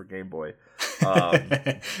 3 for Game Boy.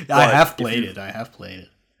 I have played it.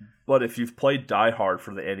 But if you've played Die Hard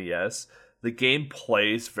for the NES, the game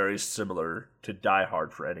plays very similar to Die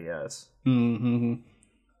Hard for NES. Mm-hmm.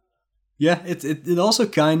 Yeah, it also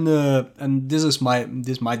kind of, and this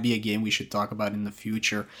might be a game we should talk about in the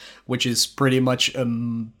future, which is pretty much a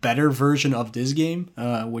better version of this game,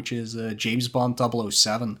 which is James Bond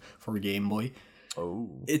 007 for Game Boy.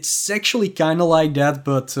 Oh, it's actually kind of like that,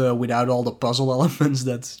 but without all the puzzle elements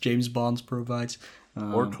that James Bond provides.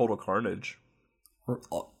 Or Total Carnage.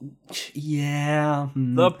 Yeah,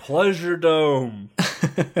 the Pleasure Dome.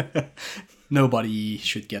 Nobody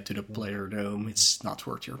should get to the Pleasure Dome. It's not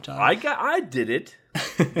worth your time. I did it.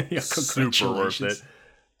 Yeah, super worth it.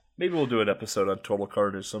 Maybe we'll do an episode on Total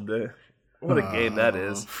Carnage someday. What a game that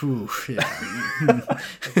is. Whew, yeah.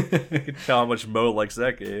 You can tell how much Mo likes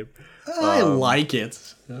that game. I like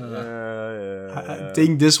it. I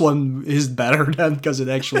think this one is better than because it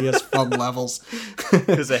actually has fun levels.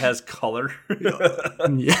 Because it has color.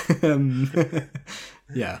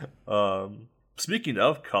 Yeah. Speaking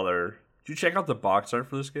of color, did you check out the box art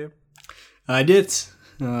for this game? I did.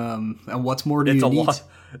 And what more do you need?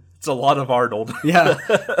 It's a lot of Arnold. Yeah.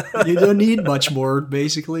 You don't need much more,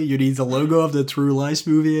 basically. You need the logo of the True Lies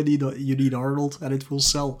movie, and you need Arnold, and it will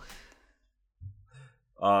sell.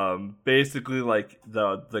 Basically, like,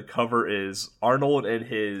 the cover is Arnold in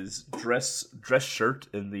his dress shirt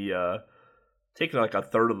in the, taking like a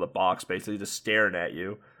third of the box, basically, just staring at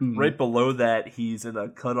you. Mm-hmm. Right below that, he's in a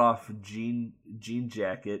cut-off jean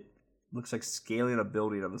jacket. Looks like scaling a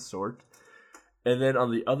building of a sort. And then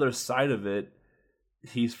on the other side of it,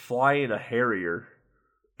 he's flying a Harrier.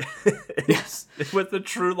 With the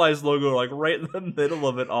True Lies logo like right in the middle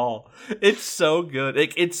of it all. It's so good.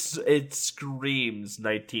 It screams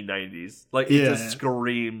 1990s. Like, it just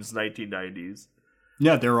screams 1990s.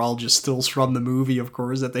 Yeah, they're all just stills from the movie, of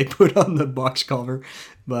course, that they put on the box cover.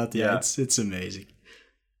 But yeah. It's amazing.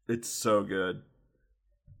 It's so good.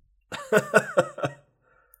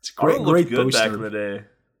 It's great good poster. Back in the day.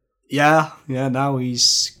 Yeah, now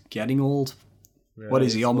he's getting old. Yeah, what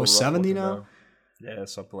is he, almost 70 now? Yeah,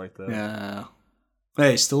 something like that. Yeah.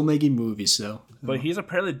 Hey, still making movies, though. But he's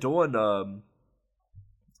apparently doing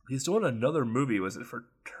another movie. Was it for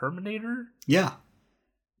Terminator? Yeah.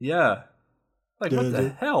 Yeah. Like, what the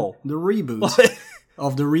hell? The reboot.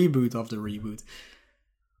 of the reboot of the reboot.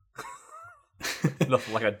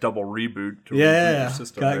 Like a double reboot to reboot your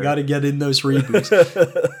system. Gotta get in those reboots.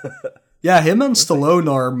 Yeah, him and Stallone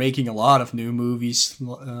are making a lot of new movies.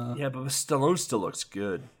 Yeah, but Stallone still looks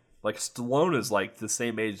good. Like, Stallone is like the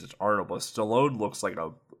same age as Arnold, but Stallone looks like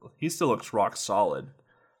he still looks rock solid.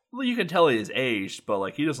 Well, you can tell he is aged, but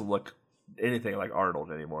like, he doesn't look anything like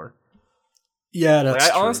Arnold anymore. Yeah, that's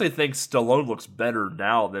true. I true. honestly think Stallone looks better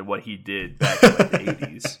now than what he did back in like, the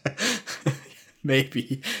 80s.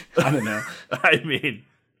 Maybe. I don't know. I mean,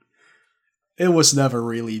 it was never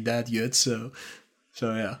really that good, so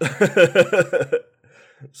yeah.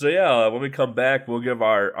 So yeah, when we come back, we'll give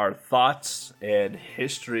our thoughts and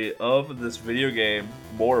history of this video game.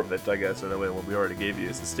 More of it, I guess, than what we already gave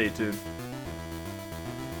you, so stay tuned.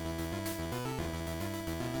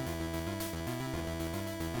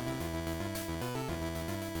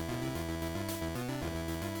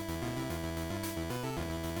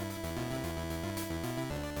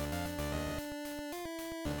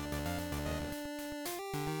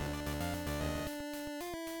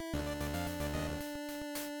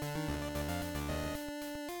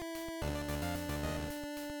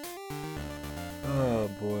 Oh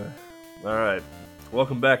boy. Alright.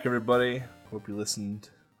 Welcome back, everybody. Hope you listened.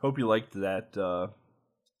 Hope you liked that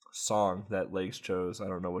song that Legs chose. I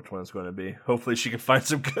don't know which one it's going to be. Hopefully she can find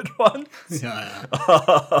some good ones. Yeah.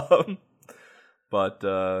 But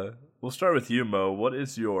we'll start with you, Mo.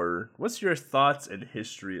 What's your thoughts and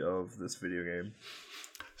history of this video game?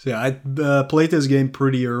 So yeah, I played this game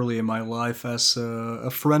pretty early in my life as a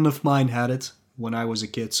friend of mine had it when I was a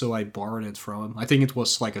kid, so I borrowed it from him. I think it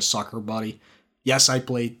was like a soccer buddy. Yes, I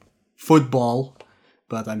played football,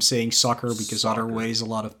 but I'm saying soccer because other ways a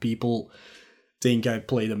lot of people think I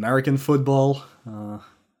played American football.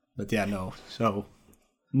 But yeah, no. So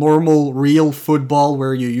normal, real football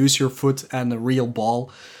where you use your foot and a real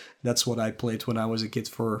ball. That's what I played when I was a kid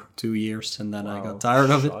for 2 years, and then I got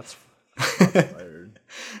tired of it. Shots fired.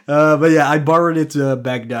 But yeah, I borrowed it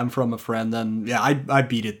back then from a friend, and yeah, I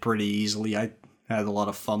beat it pretty easily. I had a lot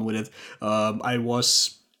of fun with it. I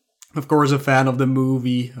was, of course, a fan of the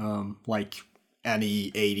movie, like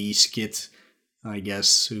any 80s kid, I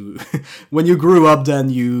guess. Who, when you grew up,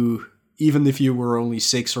 then even if you were only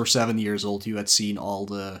 6 or 7 years old, you had seen all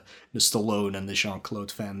the Stallone and the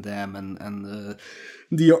Jean-Claude Van Damme and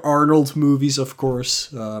the Arnold movies, of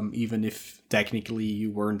course, even if technically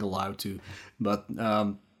you weren't allowed to. But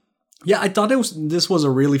yeah, I thought this was a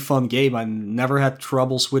really fun game. I never had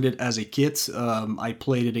troubles with it as a kid. I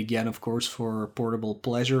played it again, of course, for portable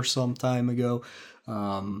pleasure some time ago,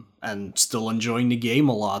 and still enjoying the game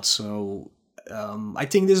a lot. So I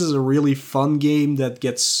think this is a really fun game that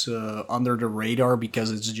gets under the radar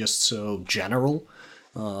because it's just so general.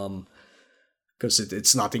 Because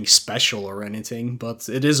it's nothing special or anything, but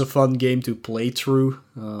it is a fun game to play through.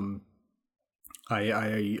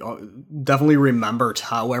 I definitely remembered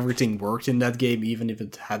how everything worked in that game, even if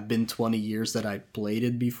it had been 20 years that I played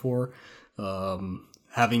it before.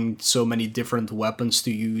 Having so many different weapons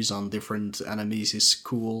to use on different enemies is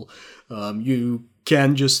cool. You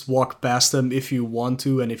can just walk past them if you want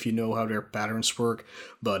to and if you know how their patterns work,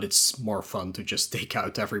 but it's more fun to just take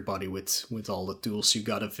out everybody with all the tools you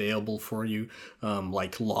got available for you.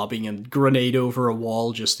 Like lobbing a grenade over a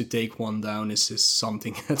wall just to take one down is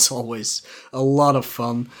something that's always a lot of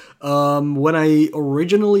fun. When I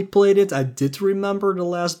originally played it, I did remember the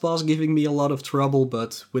last boss giving me a lot of trouble,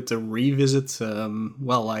 but with the revisit,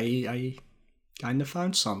 well, I kind of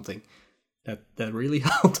found something that really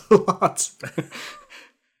helped a lot.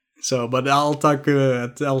 So, but I'll talk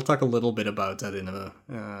a little bit about that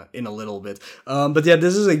in a little bit. But yeah,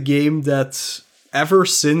 this is a game that ever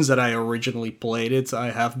since that I originally played it,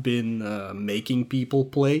 I have been making people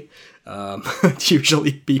play.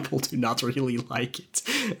 Usually, people do not really like it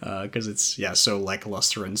because it's so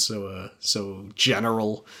lackluster and so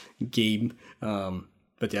general game.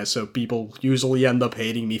 But yeah, so people usually end up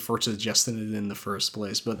hating me for suggesting it in the first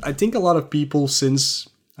place. But I think a lot of people, since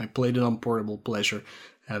I played it on portable pleasure,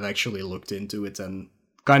 have actually looked into it and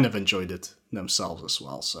kind of enjoyed it themselves as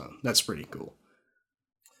well. So that's pretty cool.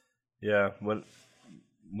 Yeah, when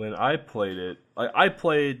I played it, I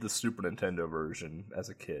played the Super Nintendo version as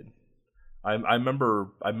a kid. I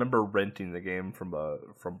remember renting the game from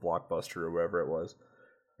Blockbuster or wherever it was,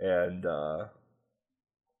 and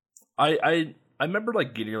I remember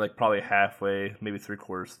like getting like probably halfway, maybe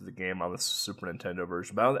 3/4 of the game on the Super Nintendo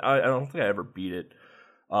version, but I don't think I ever beat it.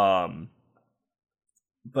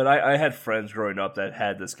 But I had friends growing up that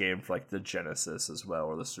had this game for like the Genesis as well,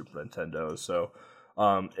 or the Super Nintendo. So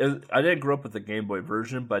I didn't grow up with the Game Boy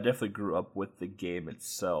version, but I definitely grew up with the game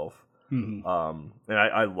itself. Mm-hmm. And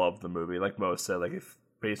I love the movie. Like Mo said, like if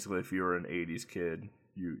you were an '80s kid,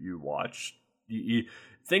 you watched.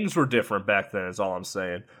 Things were different back then. Is all I'm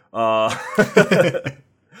saying.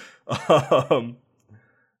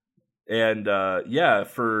 Yeah,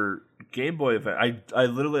 for Game Boy event, I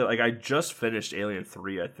literally I just finished Alien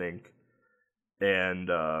 3, I think,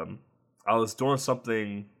 and I was doing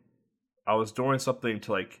something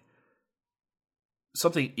to like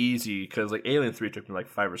something easy because like Alien 3 took me like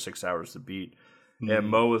 5 or 6 hours to beat. And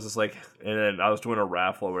Mo was just like, and then I was doing a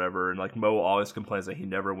raffle or whatever, and like Mo always complains that he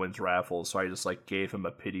never wins raffles, so I just like gave him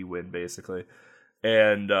a pity win basically.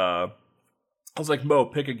 And I was like, Mo,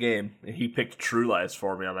 pick a game, and he picked True Lies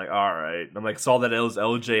for me. I'm like, all right. I'm like, saw that it was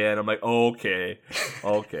LJN. I'm like, okay.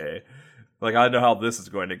 Like I know how this is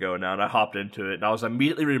going to go now, and I hopped into it, and I was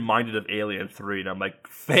immediately reminded of Alien 3, and I'm like,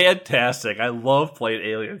 fantastic! I love playing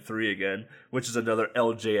Alien 3 again, which is another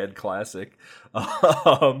LJN classic.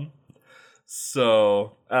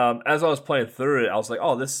 So, as I was playing through it, I was like,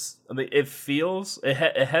 oh, this, I mean, it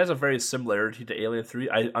has a very similarity to Alien 3.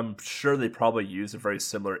 I'm sure they probably use a very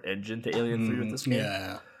similar engine to Alien 3 with this game.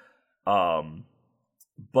 Yeah.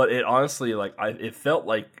 But it honestly, like, it felt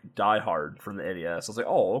like Die Hard from the NES. I was like,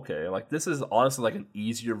 oh, okay. Like, this is honestly like an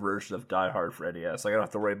easier version of Die Hard for NES. Like, I don't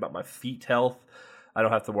have to worry about my feet health. I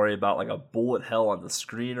don't have to worry about like a bullet hell on the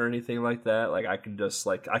screen or anything like that. Like I can just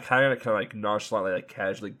like I kind of like nonchalantly like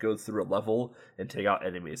casually go through a level and take out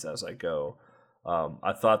enemies as I go.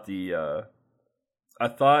 I thought the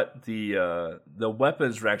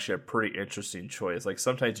weapons were actually a pretty interesting choice. Like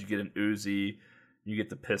sometimes you get an Uzi, you get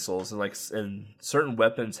the pistols, and certain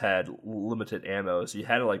weapons had limited ammo, so you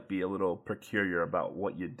had to like be a little peculiar about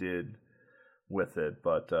what you did with it.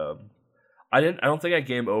 But I don't think I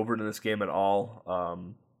game over in this game at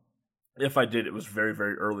all. If I did, it was very,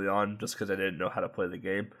 very early on, just because I didn't know how to play the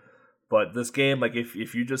game. But this game, like, if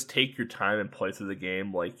you just take your time and play through the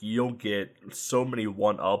game, like, you'll get so many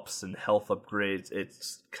 1-ups and health upgrades.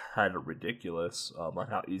 It's kind of ridiculous on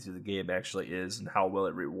how easy the game actually is and how well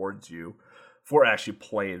it rewards you for actually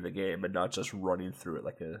playing the game and not just running through it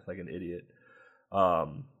like an idiot.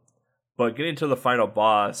 But getting to the final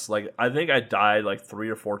boss, like, I think I died like 3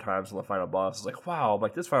 or 4 times on the final boss. It's like, wow, I'm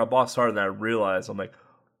like, this final boss started, and then I realized, I'm like,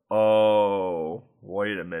 oh,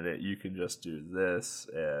 wait a minute, you can just do this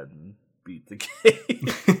and beat the game.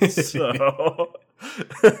 So,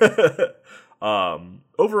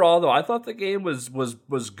 overall, though, I thought the game was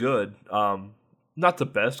good. Not the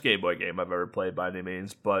best Game Boy game I've ever played by any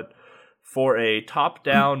means, but for a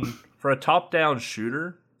top-down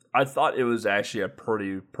shooter, I thought it was actually a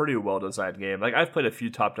pretty well designed game. Like, I've played a few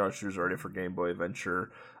top-down shooters already for Game Boy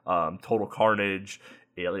Adventure, Total Carnage,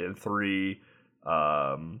 Alien 3.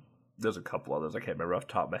 There's a couple others I can't remember off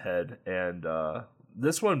the top of my head, and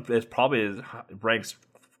this one ranks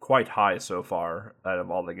quite high so far out of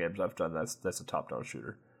all the games I've done. That's a top-down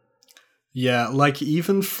shooter. Yeah, like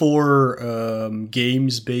even for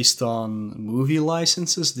games based on movie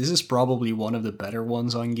licenses, this is probably one of the better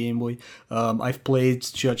ones on Game Boy. I've played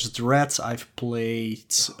Judge Dredd. I've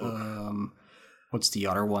played what's the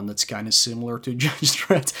other one that's kind of similar to Judge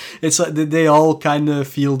Dredd? It's like they all kind of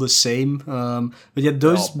feel the same. But yeah,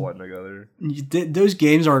 those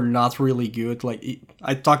games are not really good. Like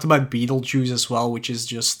I talked about Beetlejuice as well, which is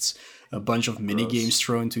just a bunch of mini games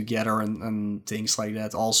thrown together and things like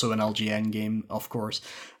that. Also an LGN game, of course.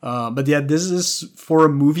 But yeah, this is for a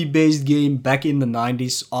movie-based game back in the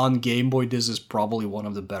 90s on Game Boy. This is probably one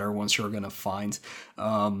of the better ones you're gonna find.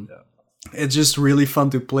 It's just really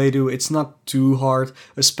fun to play to. It's not too hard,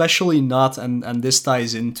 especially not, and this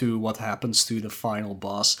ties into what happens to the final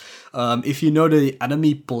boss. If you know the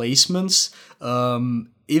enemy placements,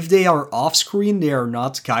 if they are off-screen, they are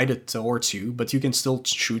not guided towards you, but you can still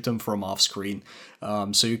shoot them from off-screen.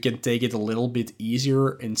 So you can take it a little bit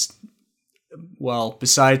easier. Well,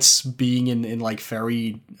 besides being in like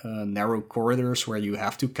very narrow corridors where you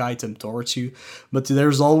have to kite them towards you, but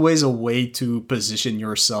there's always a way to position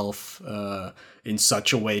yourself in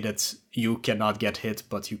such a way that you cannot get hit,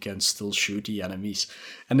 but you can still shoot the enemies.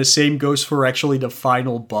 And the same goes for actually the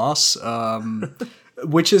final boss,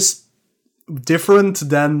 which is different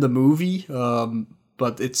than the movie,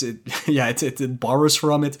 but it borrows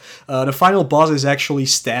from it. The final boss is actually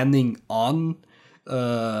standing on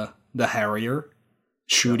the Harrier,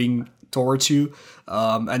 shooting towards you,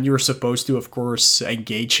 and you're supposed to, of course,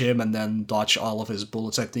 engage him and then dodge all of his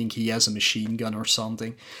bullets. I think he has a machine gun or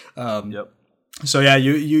something. Yep. So yeah,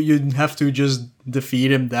 you have to just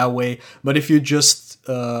defeat him that way. But if you just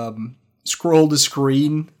scroll the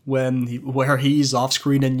screen where he's off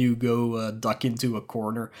screen and you go duck into a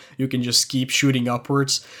corner, you can just keep shooting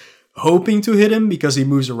upwards, hoping to hit him because he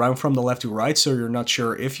moves around from the left to right, so you're not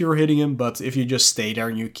sure if you're hitting him. But if you just stay there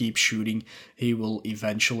and you keep shooting, he will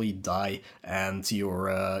eventually die, and your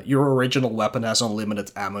original weapon has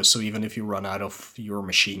unlimited ammo, so even if you run out of your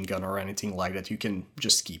machine gun or anything like that, you can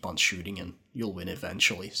just keep on shooting and you'll win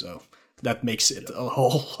eventually. So that makes it a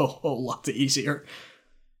whole lot easier.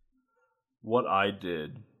 What I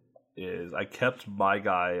did is I kept my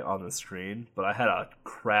guy on the screen, but I had a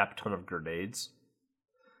crap ton of grenades.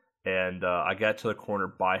 And I got to the corner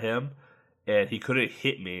by him, and he couldn't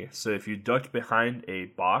hit me. So if you ducked behind a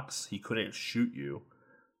box, he couldn't shoot you,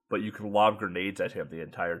 but you could lob grenades at him the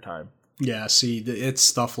entire time. Yeah, see, it's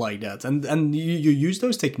stuff like that. And you use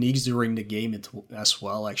those techniques during the game as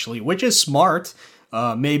well, actually, which is smart.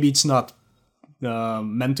 Maybe it's not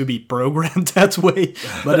meant to be programmed that way,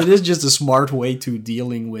 but it is just a smart way to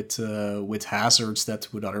dealing with hazards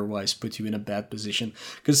that would otherwise put you in a bad position.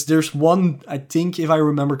 Because there's one, I think if I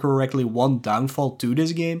remember correctly, one downfall to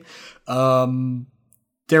this game.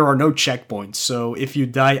 There are no checkpoints, so if you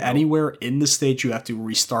die anywhere in the stage, you have to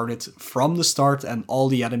restart it from the start, and all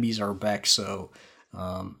the enemies are back. So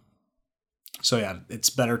yeah, it's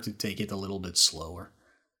better to take it a little bit slower.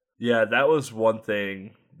 Yeah, that was one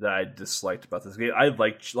thing that I disliked about this game. I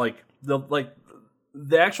liked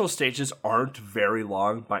the actual stages aren't very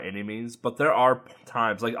long by any means, but there are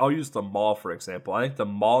times, like I'll use the mall for example. I think the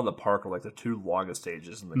mall and the park are like the two longest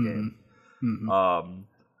stages in the game. Mm-hmm.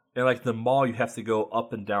 And like the mall, you have to go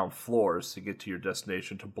up and down floors to get to your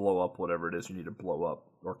destination to blow up whatever it is you need to blow up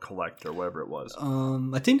or collect or whatever it was.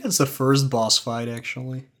 I think that's the first boss fight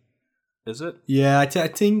actually. Is it? Yeah, I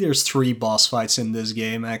think there's 3 boss fights in this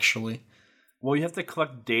game actually. Well, you have to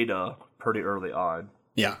collect data pretty early on.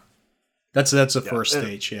 Yeah. That's the first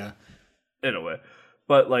stage, yeah. in a way.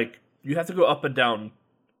 But like you have to go up and down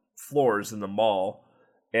floors in the mall,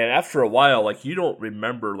 and after a while, like you don't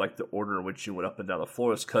remember like the order in which you went up and down the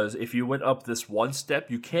floors, because if you went up this one step,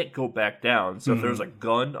 you can't go back down. So if there's a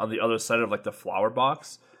gun on the other side of like the flower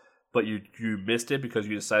box, but you missed it because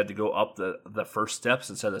you decided to go up the first steps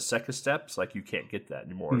instead of the second steps, like you can't get that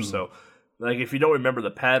anymore. So like if you don't remember the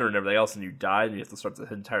pattern and everything else and you die and you have to start the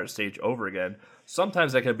entire stage over again,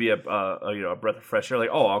 sometimes that can be a breath of fresh air.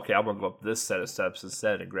 Like, oh, okay, I'm gonna go up this set of steps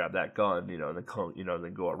instead and grab that gun, and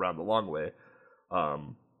then go around the long way.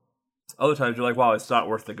 Other times you're like, wow, it's not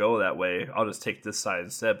worth to go that way. I'll just take this side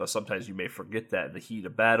instead. But sometimes you may forget that in the heat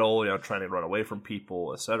of battle, trying to run away from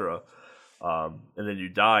people, etc. And then you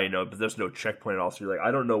die, but there's no checkpoint at all. So you're like,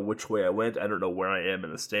 I don't know which way I went. I don't know where I am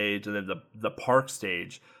in the stage. And then the park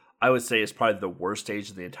stage, I would say, is probably the worst stage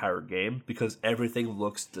of the entire game because everything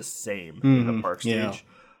looks the same in the park stage.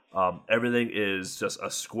 Yeah. Everything is just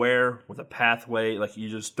a square with a pathway. Like you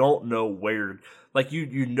just don't know where. Like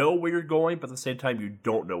you know where you're going, but at the same time you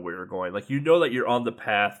don't know where you're going. Like you know that you're on the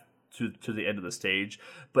path to the end of the stage,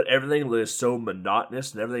 but everything is so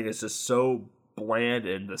monotonous and everything is just so bland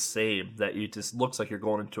and the same that it just looks like you're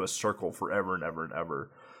going into a circle forever and ever and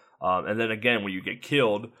ever. And then again, when you get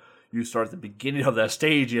killed, you start at the beginning of that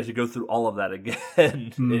stage. You have to go through all of that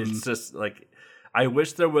again. It's just like, I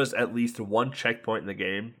wish there was at least one checkpoint in the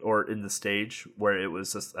game or in the stage where it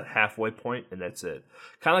was just a halfway point and that's it.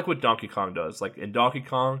 Kind of like what Donkey Kong does. Like in Donkey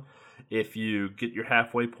Kong, if you get your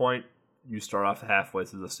halfway point, you start off halfway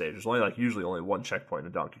through the stage. There's usually only one checkpoint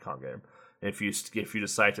in a Donkey Kong game. And if you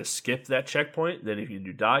decide to skip that checkpoint, then if you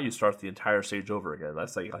do die, you start the entire stage over again.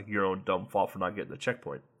 That's like your own dumb fault for not getting the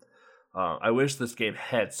checkpoint. I wish this game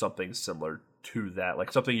had something similar to that,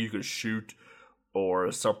 like something you could shoot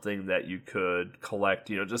or something that you could collect,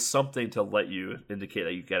 just something to let you indicate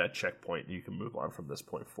that you get a checkpoint and you can move on from this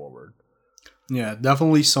point forward. Yeah,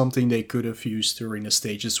 definitely something they could have used during the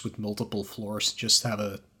stages with multiple floors. Just have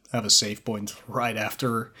a save point right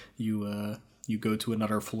after you go to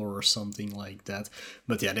another floor or something like that.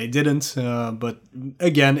 But yeah, they didn't. But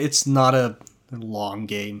again, it's not a long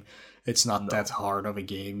game. It's not that hard of a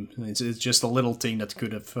game. It's just a little thing that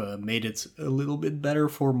could have made it a little bit better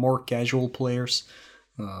for more casual players.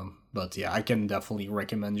 But yeah, I can definitely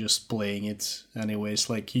recommend just playing it anyways.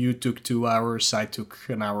 Like, you took 2 hours, I took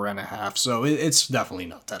an hour and a half, so it's definitely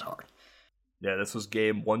not that hard. Yeah, this was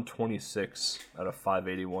game 126 out of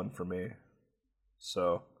 581 for me.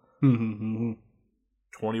 So,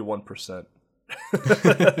 21%.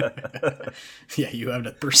 Yeah, you have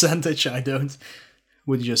that percentage, I don't.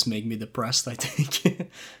 Would just make me depressed, I think.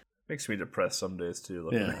 Makes me depressed some days too.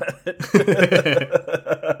 Yeah.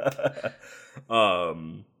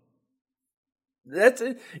 That's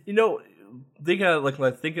it.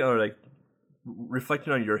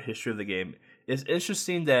 Reflecting on your history of the game, it's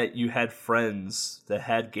interesting that you had friends that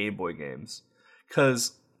had Game Boy games.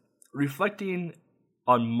 Because reflecting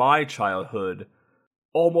on my childhood,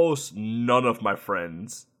 almost none of my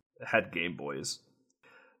friends had Game Boys.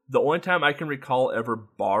 The only time I can recall ever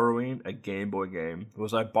borrowing a Game Boy game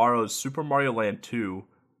was I borrowed Super Mario Land 2,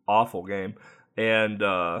 awful game, and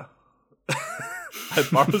I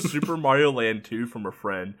borrowed Super Mario Land 2 from a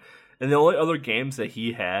friend, and the only other games that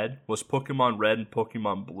he had was Pokemon Red and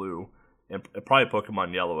Pokemon Blue, and probably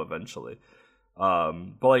Pokemon Yellow eventually.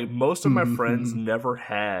 But like most of my friends never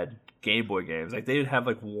had Game Boy games. Like they would have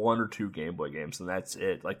like 1 or 2 Game Boy games, and that's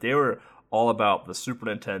it. Like they were all about the Super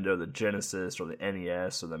Nintendo, the Genesis, or the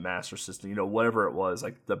NES, or the Master System, whatever it was,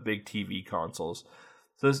 like the big TV consoles.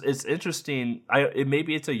 So it's interesting.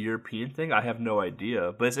 Maybe it's a European thing. I have no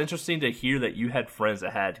idea. But it's interesting to hear that you had friends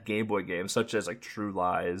that had Game Boy games, such as like True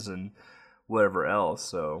Lies and whatever else.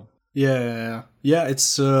 So yeah.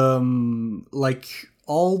 It's like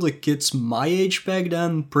all the kids my age back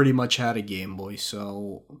then pretty much had a Game Boy.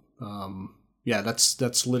 So yeah,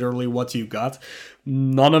 that's literally what you got.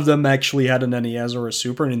 None of them actually had an NES or a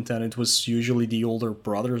Super Nintendo. It was usually the older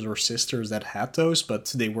brothers or sisters that had those,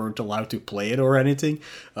 but they weren't allowed to play it or anything.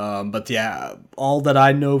 But yeah, all that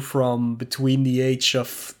I know from between the age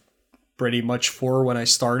of pretty much 4 when I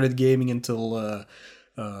started gaming until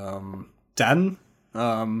 10,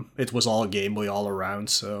 it was all Game Boy all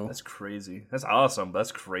around. So that's crazy. That's awesome.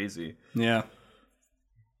 That's crazy. Yeah.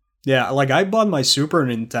 Yeah, like I bought my Super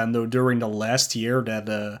Nintendo during the last year that,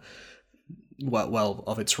 of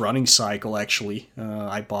its running cycle, actually.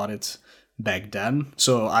 I bought it back then,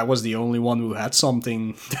 so I was the only one who had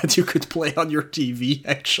something that you could play on your TV,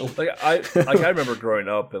 actually. I remember growing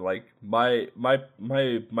up, and like my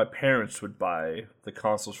parents would buy the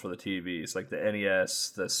consoles for the TVs, like the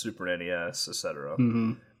NES, the Super NES, etc.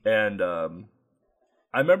 And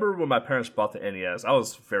I remember when my parents bought the NES. I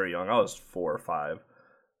was very young. I was 4 or 5.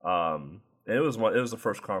 And it was the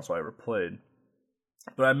first console I ever played.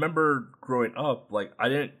 But I remember growing up, like, I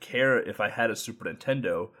didn't care if I had a Super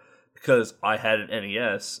Nintendo because I had an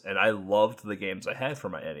NES and I loved the games I had for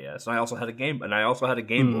my NES. And I also had a Game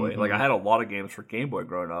Boy. Like, I had a lot of games for Game Boy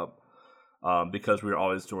growing up. Because we were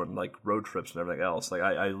always doing like road trips and everything else. Like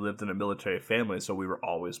I lived in a military family, so we were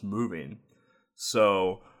always moving.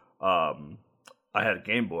 So I had a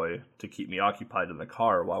Game Boy to keep me occupied in the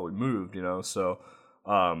car while we moved, you know. So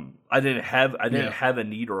I didn't have a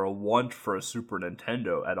need or a want for a Super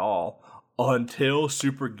Nintendo at all until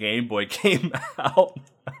Super Game Boy came out.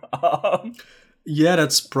 Yeah,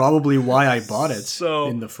 that's probably why I bought it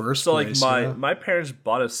in the first place. So like my parents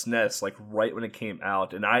bought a SNES like right when it came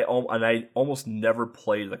out, and I almost never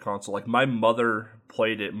played the console. Like my mother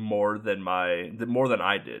played it more than I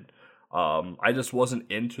did. I just wasn't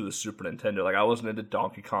into the Super Nintendo. Like I wasn't into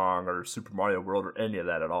Donkey Kong or Super Mario World or any of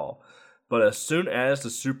that at all. But as soon as the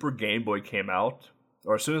Super Game Boy came out,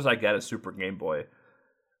 or as soon as I got a Super Game Boy,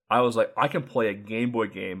 I was like, I can play a Game Boy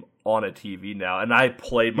game on a TV now, and I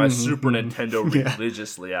played my Super Nintendo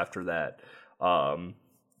religiously after that. But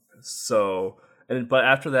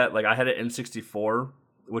after that, like I had an N64,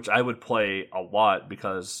 which I would play a lot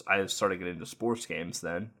because I started getting into sports games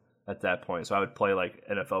then at that point. So I would play like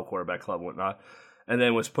NFL Quarterback Club and whatnot. And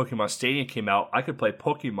then when Pokemon Stadium came out, I could play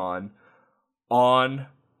Pokemon on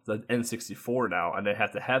the N64 now, and I didn't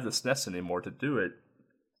have to have the SNES anymore to do it.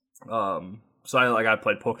 So I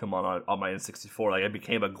played Pokemon on my N64. Like I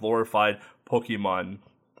became a glorified Pokemon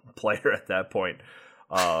player at that point.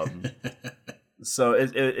 So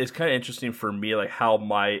it's kind of interesting for me, like how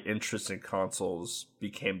my interest in consoles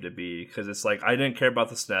became to be, because it's like I didn't care about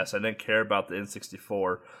the SNES, I didn't care about the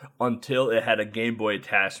N64 until it had a Game Boy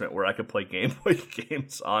attachment where I could play Game Boy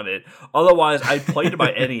games on it. Otherwise, I played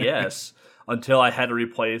my NES until I had to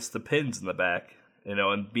replace the pins in the back, you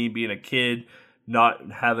know, and being a kid.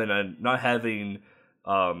 Not having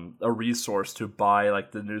a resource to buy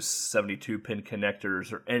like the new 72 pin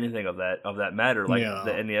connectors or anything of that matter. Like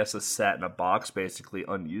the NES is sat in a box, basically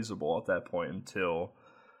unusable at that point until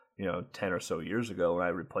 10 or so years ago when I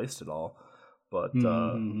replaced it all. But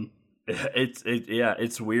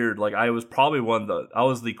it's weird. Like I was probably I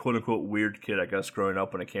was the quote unquote weird kid, I guess, growing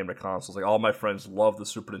up when it came to consoles. Like all my friends loved the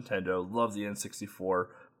Super Nintendo, loved the N64.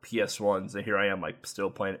 PS1s, and here I am like still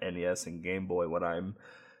playing NES and Game Boy when I'm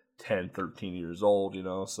 10, 13 years old, you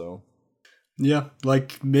know, so. Yeah,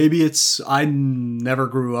 like maybe I never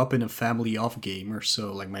grew up in a family of gamers,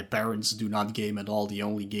 so like my parents do not game at all. The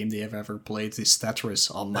only game they have ever played is Tetris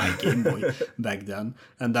on my Game Boy back then.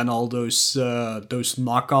 And then all those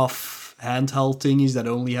knockoff handheld thingies that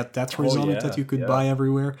only had Tetris on it that you could buy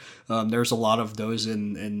everywhere. There's a lot of those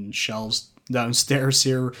in shelves downstairs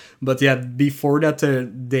here, but yeah, before that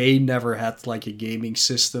they never had like a gaming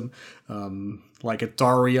system. Like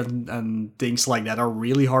Atari and things like that are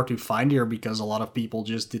really hard to find here because a lot of people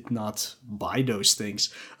just did not buy those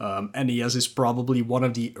things. NES is probably one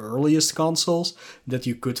of the earliest consoles that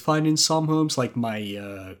you could find in some homes. Like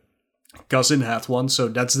my cousin had one, so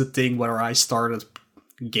that's the thing where I started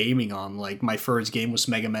gaming on. Like my first game was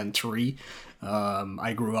Mega Man 3.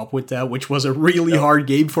 I grew up with that, which was a really hard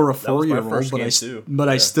game for a 4-year-old, but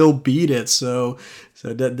I still beat it. So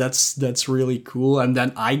that's really cool. And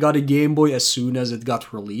then I got a Game Boy as soon as it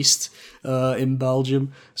got released in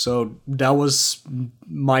Belgium. So that was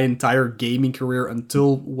my entire gaming career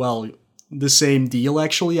until, well, the same deal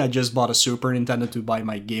actually. I just bought a Super Nintendo to buy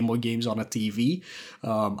my Game Boy games on a TV.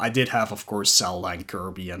 I did have, of course, Zelda and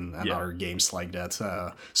Kirby and other games like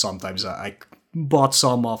that. Sometimes I bought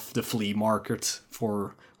some off the flea market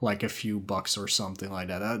for like a few bucks or something like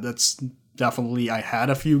that. That's definitely, I had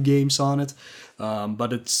a few games on it,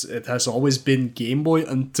 but it has always been Game Boy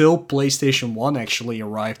until PlayStation 1 actually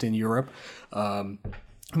arrived in Europe.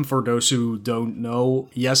 For those who don't know,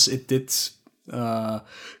 yes, it did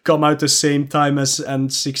come out the same time as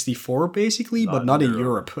N64 basically, but not in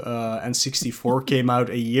Europe. N64 came out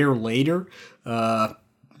a year later,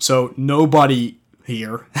 so nobody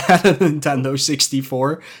here had a Nintendo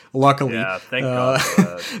 64, luckily. Yeah, thank God for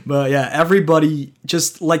that. But yeah, everybody,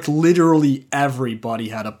 just like literally everybody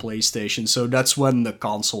had a PlayStation, so that's when the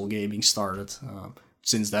console gaming started.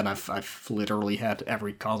 Since then, I've literally had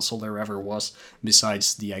every console there ever was,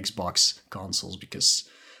 besides the Xbox consoles, because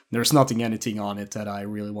there's anything on it that I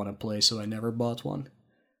really want to play, so I never bought one.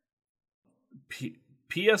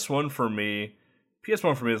 PS1 for me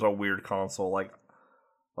is a weird console. Like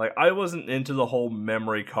I wasn't into the whole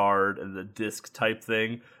memory card and the disc type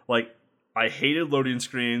thing. Like I hated loading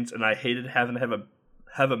screens, and I hated having to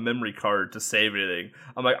have a memory card to save anything.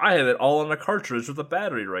 I'm like, I have it all on a cartridge with a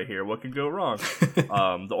battery right here. What could go wrong?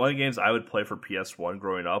 The only games I would play for PS1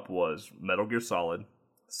 growing up was Metal Gear Solid,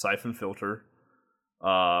 Siphon Filter,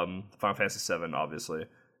 Final Fantasy VII, obviously,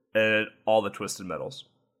 and all the Twisted Metals.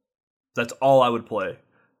 That's all I would play.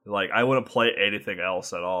 Like, I wouldn't play anything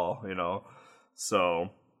else at all, you know. So,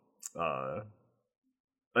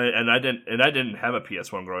 and I didn't have a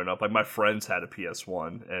PS1 growing up. Like, my friends had a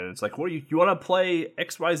PS1, and it's like, what you want to play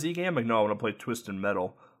XYZ game? Like, no, I want to play Twisted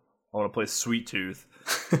Metal. I want to play Sweet Tooth.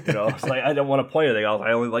 You know, it's like I don't want to play anything else.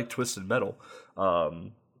 I only like Twisted Metal.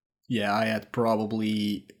 Yeah, I had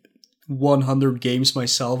probably 100 games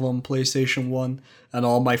myself on PlayStation 1, and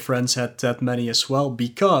all my friends had that many as well,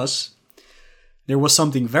 because there was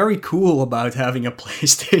something very cool about having a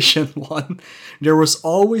PlayStation 1. There was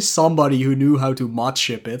always somebody who knew how to mod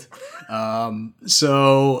ship it.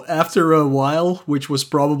 So after a while, which was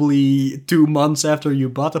probably 2 months after you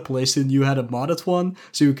bought a PlayStation, you had a modded one,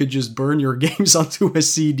 so you could just burn your games onto a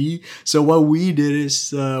CD. So what we did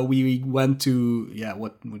is we went to,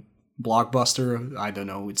 what Blockbuster, I don't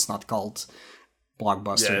know, it's not called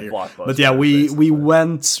Blockbuster here. Blockbuster. But yeah, we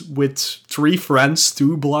went with 3 friends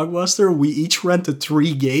to Blockbuster. We each rented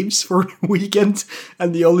 3 games for a weekend,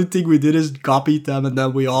 and the only thing we did is copied them, and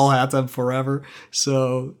then we all had them forever.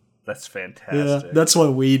 So that's fantastic. Yeah, that's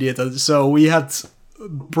what we did. And so we had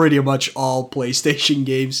pretty much all PlayStation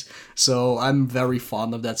games, so I'm very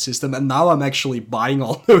fond of that system. And now I'm actually buying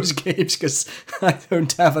all those games because I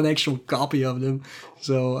don't have an actual copy of them.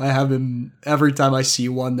 So I have them every time I see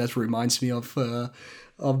one that reminds me of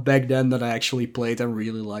back then that I actually played and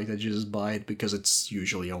really liked. I just buy it because it's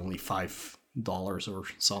usually only $5 or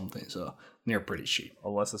something. So they're pretty cheap.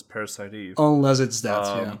 Unless it's Parasite Eve. Unless it's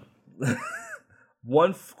that, yeah.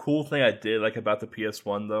 One cool thing I did like about the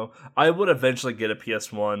PS1 though, I would eventually get a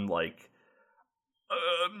PS1. Like,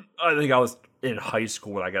 I think I was in high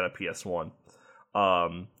school when I got a PS1,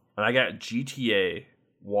 and I got GTA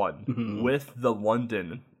 1 with the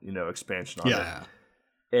London, expansion on it.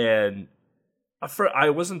 And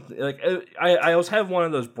I wasn't like I was having one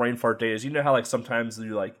of those brain fart days. You know how like sometimes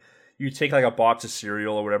you take like a box of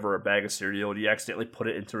cereal or whatever, a bag of cereal, and you accidentally put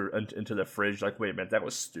it into the fridge. Like, wait a minute, that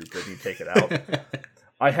was stupid. And you take it out.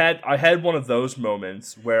 I had one of those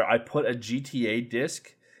moments where I put a GTA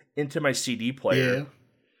disc into my CD player,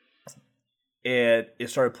 and it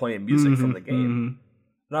started playing music from the game.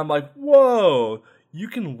 And I'm like, whoa! You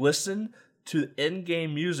can listen to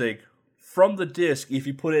in-game music from the disc if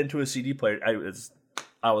you put it into a CD player.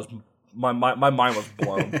 My mind was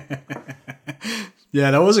blown.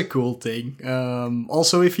 Yeah, that was a cool thing.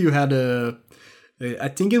 Also, if you had I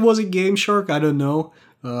think it was a Game Shark, I don't know,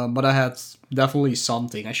 but I had definitely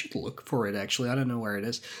something. I should look for it, actually. I don't know where it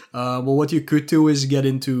is. Well, what you could do is get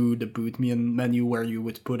into the boot menu where you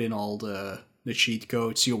would put in all the cheat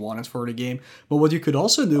codes you wanted for the game. But what you could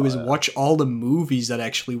also do is watch all the movies that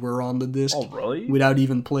actually were on the disc. Oh, really? Without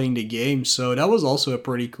even playing the game. So that was also a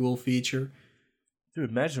pretty cool feature.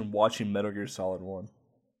 Dude, imagine watching Metal Gear Solid 1.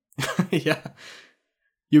 Yeah.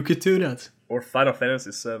 You could do that. Or Final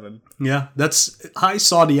Fantasy VII. Yeah, I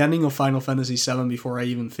saw the ending of Final Fantasy VII before I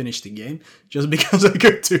even finished the game, just because I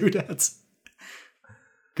could do that.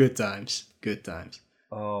 Good times. Good times.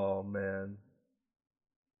 Oh, man.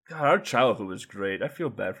 God, our childhood was great. I feel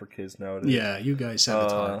bad for kids nowadays. Yeah, you guys have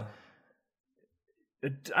it hard.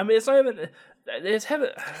 I mean, it's not even...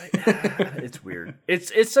 It's weird.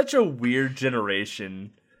 It's such a weird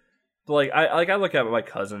generation. Like I look at my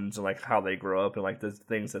cousins and like how they grow up and like the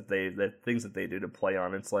things that they do to play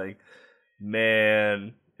on. It's like,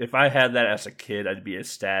 man, if I had that as a kid, I'd be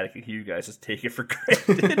ecstatic. You guys just take it for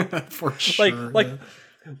granted. For sure. Like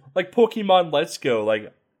Pokemon Let's Go.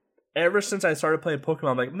 Like ever since I started playing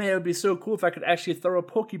Pokemon, I'm like, man, it would be so cool if I could actually throw a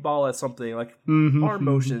Pokeball at something, like arm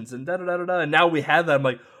motions and da-da-da-da-da. And now we have that. I'm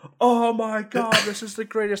like, oh my god, this is the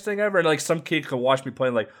greatest thing ever. And like some kid could watch me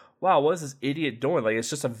playing like, wow, what is this idiot doing? Like,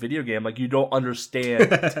 it's just a video game. Like, you don't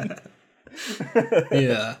understand.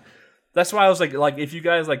 Yeah. That's why I was like, if you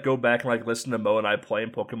guys like go back and like listen to Mo and I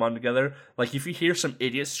playing Pokemon together, like if you hear some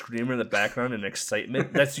idiot screaming in the background in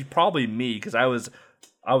excitement, that's probably me, because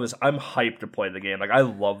I'm hyped to play the game. Like, I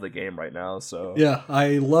love the game right now. So yeah,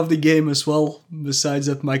 I love the game as well. Besides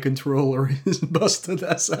that, my controller is busted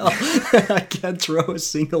as hell. I can't throw a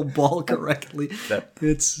single ball correctly. That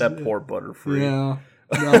poor Butterfree. Yeah,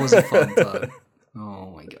 that was a fun time.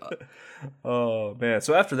 Oh my god. Oh man!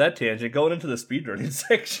 So after that tangent, going into the speedrunning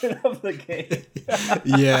section of the game.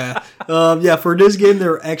 Yeah. For this game,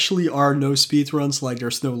 there actually are no speedruns. Like,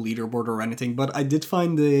 there's no leaderboard or anything. But I did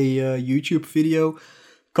find a YouTube video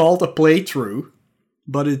called a playthrough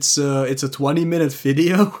but it's a 20-minute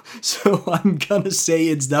video, so I'm gonna say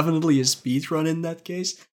it's definitely a speedrun in that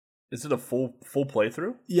case. Is it a full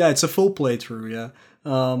playthrough? Yeah, it's a full playthrough. Yeah.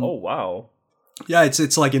 Oh wow. Yeah,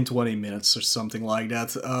 it's like in 20 minutes or something like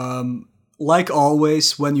that. Like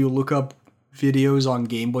always, when you look up videos on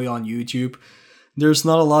Game Boy on YouTube, there's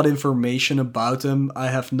not a lot of information about them. I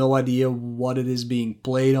have no idea what it is being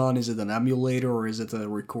played on. Is it an emulator or is it a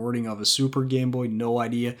recording of a Super Game Boy? No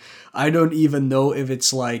idea. I don't even know if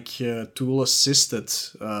it's like tool assisted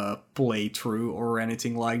playthrough or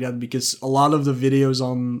anything like that, because a lot of the videos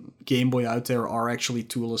on Game Boy out there are actually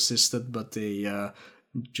tool assisted, but they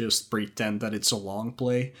just pretend that it's a long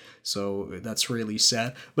play. So that's really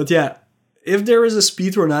sad. But yeah, if there is a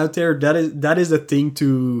speedrun out there, that is the thing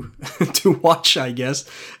to to watch, I guess.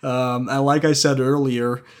 And like I said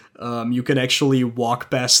earlier, you can actually walk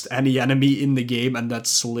past any enemy in the game, and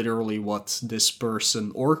that's literally what this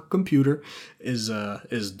person or computer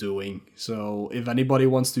is doing. So if anybody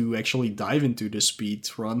wants to actually dive into the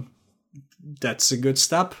speedrun, that's a good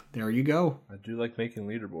step. There you go. I do like making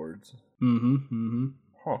leaderboards. Mm-hmm.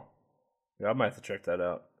 Huh. Yeah, I might have to check that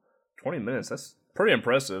out. 20 minutes, that's pretty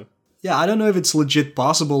impressive. Yeah, I don't know if it's legit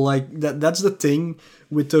possible. Like, that's the thing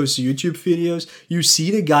with those YouTube videos. You see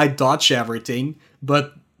the guy dodge everything,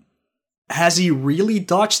 but has he really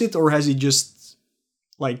dodged it, or has he just,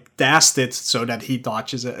 like, dashed it so that he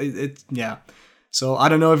dodges it? Yeah. So I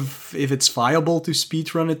don't know if it's viable to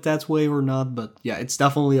speedrun it that way or not, but yeah, it's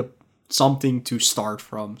definitely something to start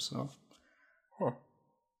from, so. Huh.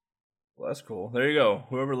 Well, that's cool. There you go.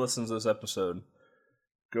 Whoever listens to this episode,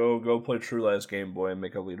 Go play True Lies Game Boy and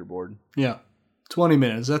make a leaderboard. Yeah. 20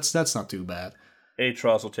 minutes. That's not too bad.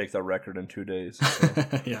 Atroz will take that record in 2 days. So.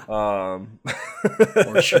 Yeah.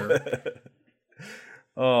 For sure.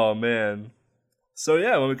 Oh, man. So,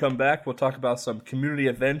 yeah, when we come back, we'll talk about some community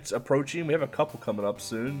events approaching. We have a couple coming up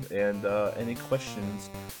soon, and any questions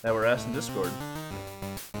that were asked in Discord.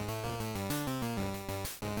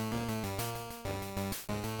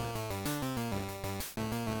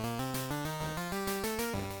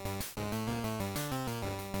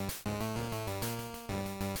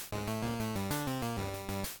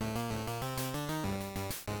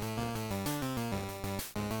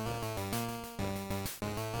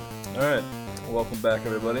 Alright, welcome back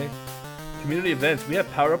everybody. Community events, we have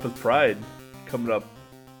Power Up with Pride coming up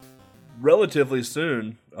relatively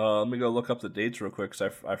soon. Let me go look up the dates real quick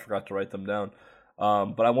because I forgot to write them down.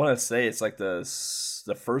 But I want to say it's like the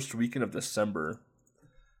first weekend of December.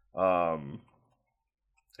 And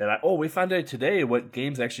we found out today what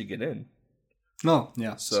games actually get in. Oh,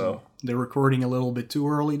 yeah. So they're recording a little bit too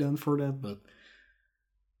early then for that, but...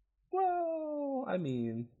 Well, I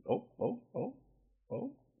mean... Oh.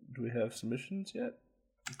 Do we have submissions yet?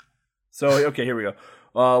 So, okay, here we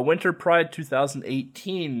go. Winter Pride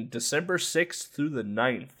 2018, December 6th through the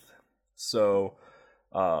 9th. So,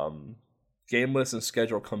 game list and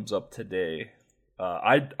schedule comes up today.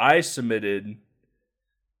 I submitted...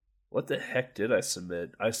 What the heck did I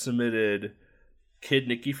submit? I submitted Kid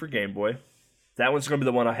Nicky for Game Boy. That one's going to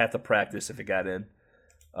be the one I have to practice if it got in.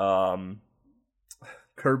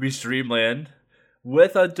 Kirby's Dream Land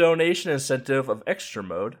with a donation incentive of Extra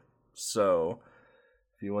Mode. So,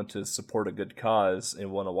 if you want to support a good cause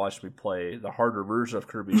and want to watch me play the harder version of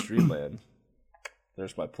Kirby's Dream Land,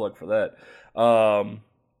 there's my plug for that. And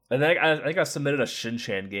then I think I submitted a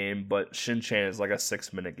Shin-Chan game, but Shin-Chan is like a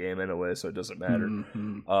 6-minute game anyway, so it doesn't matter.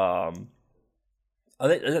 Mm-hmm. I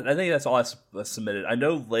think that's all I submitted. I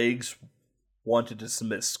know Legs wanted to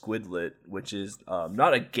submit Squidlet, which is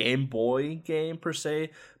not a Game Boy game per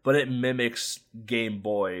se, but it mimics Game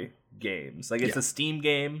Boy games. Like, it's a Steam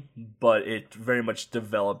game, but it very much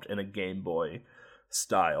developed in a Game Boy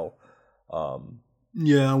style.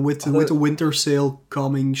 Yeah, with the winter sale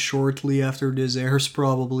coming shortly after this airs,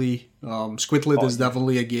 probably Squidlet is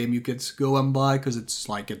definitely a game you could go and buy because it's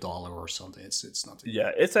like $1 or something. It's not.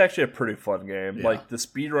 Yeah, it's actually a pretty fun game. Yeah. Like the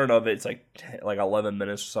speedrun of it's like 11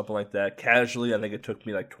 minutes or something like that. Casually, I think it took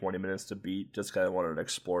me like 20 minutes to beat. Just kind of wanted to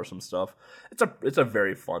explore some stuff. It's a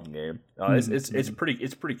very fun game. It's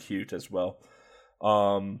pretty cute as well.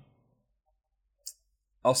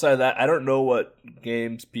 Outside of that, I don't know what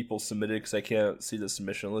games people submitted because I can't see the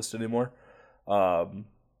submission list anymore.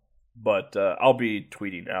 But I'll be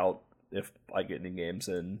tweeting out if I get any games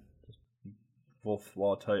in. Well,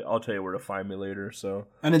 I'll tell you where to find me later. So,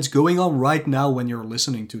 and it's going on right now when you're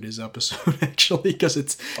listening to this episode, actually, because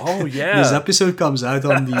it's this episode comes out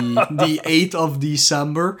on the 8th of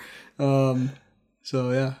December.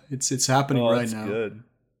 So yeah, it's happening right now.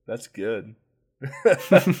 That's good.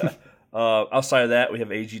 Outside of that, we have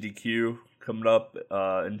AGDQ coming up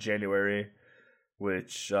in January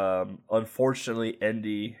which unfortunately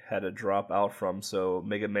Andy had to drop out from. So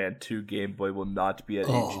Mega Man 2 Game Boy will not be at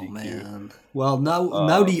HDQ. Oh man! Well,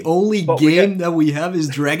 now the only game that we have is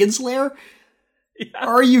Dragon's Lair. Yeah.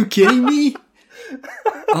 Are you kidding me?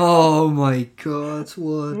 Oh my god!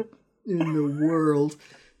 What in the world?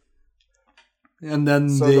 And then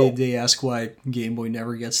they ask why Game Boy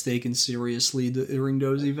never gets taken seriously during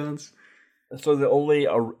those events. So the only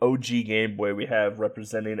OG Game Boy we have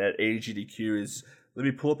representing at AGDQ is, let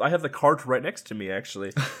me pull up, I have the cart right next to me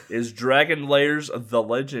actually, is Dragon Lairs The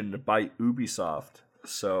Legend by Ubisoft.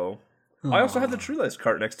 So I also have the True Lies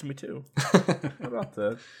cart next to me too. How about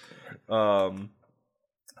that?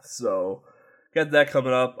 So got that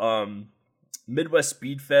coming up. Midwest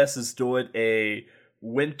Speed Fest is doing a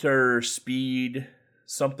winter speed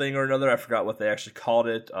something or another. I forgot what they actually called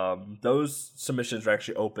it. Those submissions are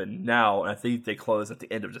actually open now, and I think they close at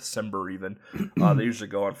the end of December even. They usually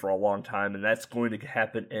go on for a long time, and that's going to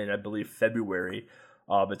happen in, I believe, February.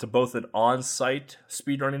 It's both an on-site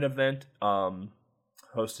speedrunning event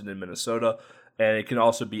hosted in Minnesota, and it can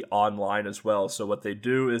also be online as well. So what they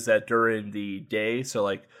do is that during the day, so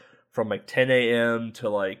like from like 10 a.m. to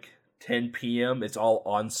like 10 p.m., it's all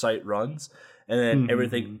on-site runs. And then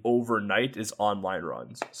everything overnight is online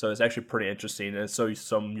runs. So it's actually pretty interesting. And so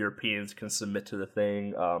some Europeans can submit to the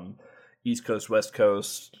thing. East Coast, West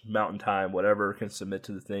Coast, Mountain Time, whatever, can submit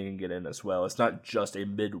to the thing and get in as well. It's not just a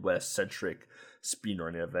Midwest-centric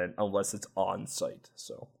speedrunning event unless it's on-site.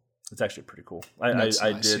 So it's actually pretty cool.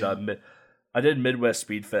 I did Midwest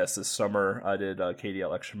Speed Fest this summer. I did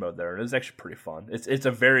KDL Extra Mode there, and it was actually pretty fun. It's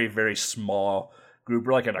a very, very small group.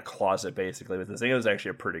 We're like in a closet basically with this thing. It was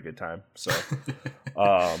actually a pretty good time. So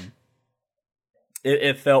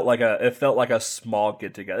it felt like a small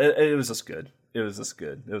get together. It was just good. It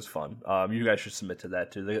was fun. You guys should submit to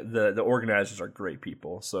that too. The organizers are great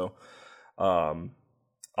people. So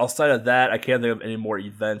outside of that, I can't think of any more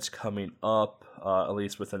events coming up, at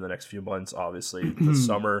least within the next few months. Obviously, the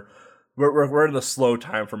summer. We're in the slow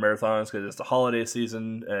time for marathons because it's the holiday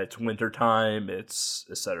season, it's winter time, it's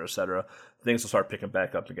et cetera, et cetera. Things will start picking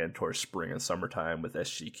back up again towards spring and summertime with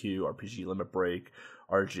SGQ, RPG Limit Break,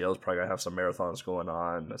 RGL is probably gonna have some marathons going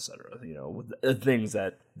on, et cetera. You know, things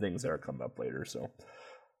that are coming up later. So,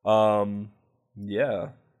 yeah.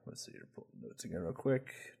 Let's see. Pull notes again real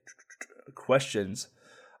quick. Questions.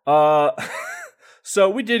 So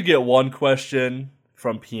we did get one question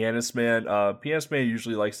from Pianist Man. Pianist Man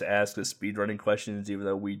usually likes to ask us speedrunning questions, even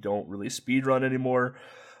though we don't really speedrun anymore.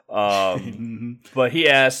 But he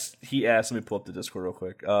asked, let me pull up the Discord real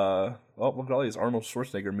quick. Oh, look at all these Arnold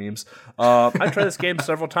Schwarzenegger memes. I tried this game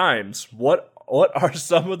several times. What are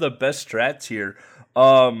some of the best strats here?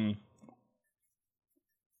 The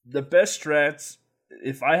best strats,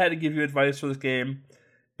 if I had to give you advice for this game,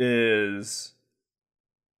 is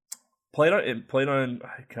play it on.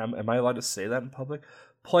 Am I allowed to say that in public?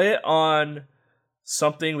 Play it on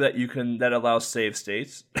something that allows save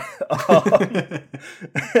states.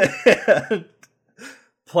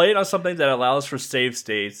 Play it on something that allows for save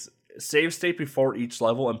states. Save state before each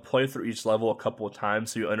level and play through each level a couple of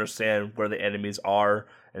times so you understand where the enemies are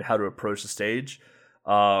and how to approach the stage.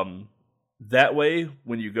 That way,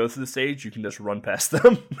 when you go through the stage, you can just run past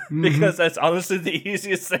them because that's honestly the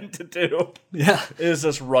easiest thing to do. Yeah, is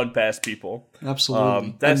just run past people.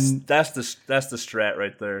 Absolutely. That's the strat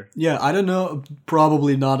right there. Yeah, I don't know.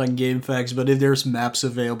 Probably not on GameFAQs, but if there's maps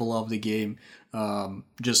available of the game,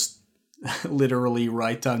 just literally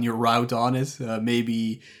write down your route on it.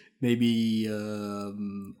 Maybe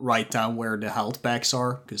write down where the health packs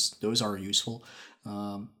are because those are useful.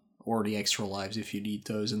 Or the extra lives if you need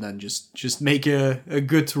those, and then just make a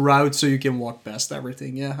good route so you can walk past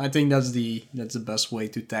everything. Yeah, I think that's the best way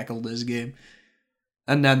to tackle this game.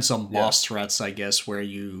 And then some boss threats, I guess, where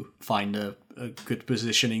you find a good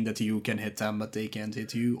positioning that you can hit them, but they can't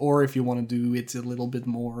hit you. Or if you want to do it a little bit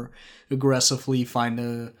more aggressively, find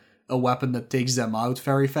a weapon that takes them out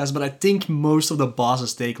very fast. But I think most of the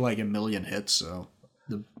bosses take like 1 million hits, so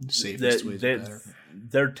the safest way is better.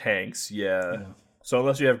 They're tanks, yeah. So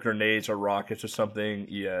unless you have grenades or rockets or something,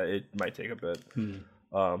 yeah, it might take a bit.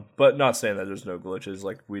 But not saying that there's no glitches.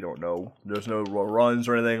 Like, we don't know. There's no runs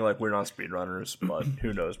or anything. Like, we're not speedrunners, but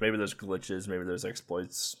who knows? Maybe there's glitches. Maybe there's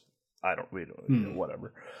exploits. We don't,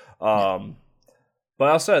 whatever. But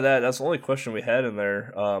outside of that, that's the only question we had in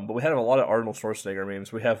there. But we had a lot of Arnold Schwarzenegger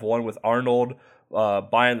memes. We have one with Arnold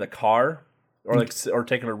buying the car or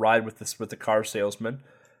taking a ride with the car salesman.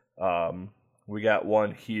 We got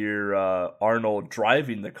one here, Arnold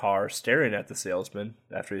driving the car, staring at the salesman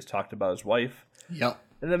after he's talked about his wife. Yep.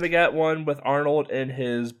 And then we got one with Arnold in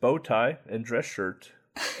his bow tie and dress shirt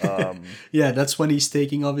Yeah, that's when he's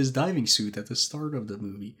taking off his diving suit at the start of the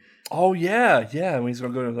movie. Oh yeah, when he's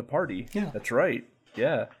gonna go to the party. Yeah. That's right.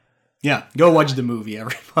 Yeah. Yeah, go watch the movie,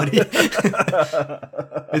 everybody.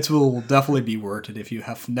 It will definitely be worth it if you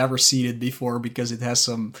have never seen it before, because it has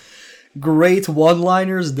some great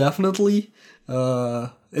one-liners, definitely.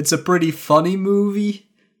 It's a pretty funny movie,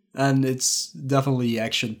 and it's definitely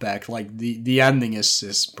action-packed. Like, the ending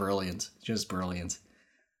is brilliant. Just brilliant.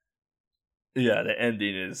 Yeah, the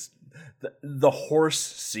ending is... The horse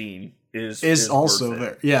scene is also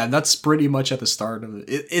there. Yeah, and that's pretty much at the start of it.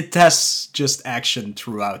 It has just action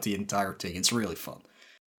throughout the entire thing. It's really fun.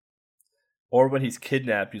 Or when he's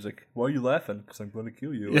kidnapped, he's like, "Why are you laughing? Because I'm going to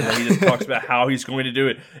kill you." And then he just talks about how he's going to do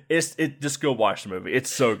it. Just go watch the movie.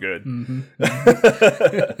 It's so good. Mm-hmm.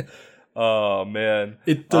 Oh man,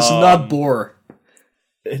 it does not bore.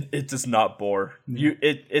 It does not bore you.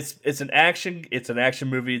 It's an action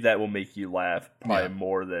movie that will make you laugh probably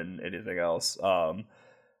more than anything else.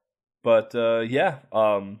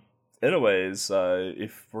 Anyways,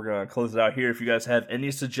 if we're gonna close it out here, if you guys have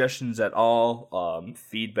any suggestions at all,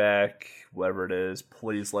 feedback, whatever it is,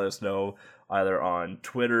 please let us know either on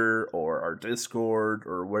Twitter or our Discord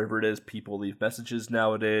or wherever it is people leave messages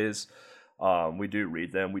nowadays. We do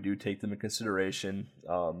read them. We do take them in consideration.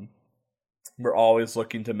 We're always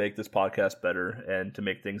looking to make this podcast better, and to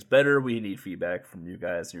make things better, we need feedback from you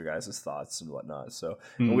guys, your guys' thoughts and whatnot. So,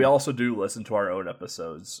 and we also do listen to our own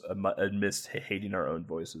episodes amidst hating our own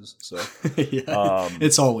voices. So,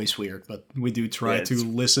 it's always weird, but we do try to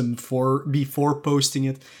listen before posting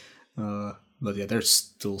it. But yeah, there's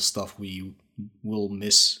still stuff we will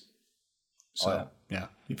miss. So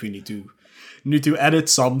if we need to edit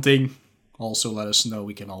something, also let us know.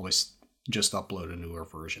 We can always just upload a newer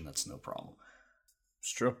version. That's no problem.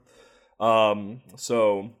 It's true.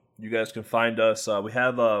 So you guys can find us. We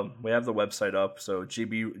have the website up. So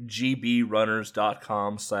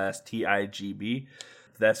gbrunners.com/TIGB.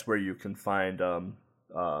 That's where you can find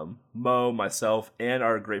Mo, myself, and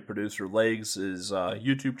our great producer Legs'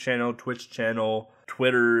 YouTube channel, Twitch channel,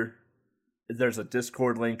 Twitter. There's a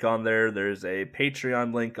Discord link on there. There's a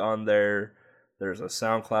Patreon link on there. There's a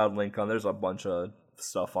SoundCloud link on. There's a bunch of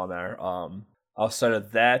stuff on there. Outside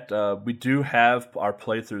of that, we do have our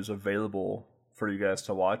playthroughs available for you guys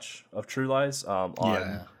to watch of True Lies on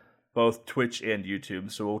both Twitch and YouTube.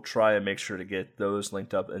 So we'll try and make sure to get those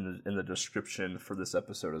linked up in the description for this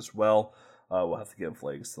episode as well. We'll have to give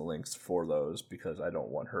Legs the links for those because I don't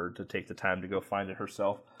want her to take the time to go find it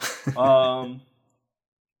herself.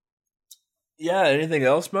 Anything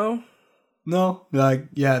else, Mo? No,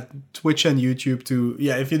 Twitch and YouTube too.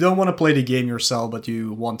 Yeah, if you don't want to play the game yourself, but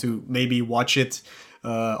you want to maybe watch it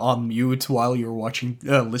on mute while you're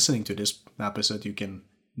listening to this episode, you can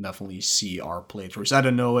definitely see our playthroughs. I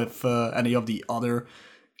don't know if any of the other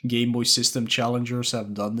Game Boy System challengers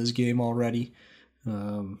have done this game already.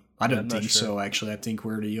 I don't think so. Actually, I think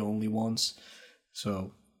we're the only ones.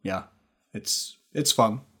 So yeah, it's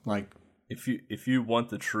fun. Like. If you want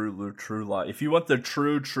the true lie, if you want the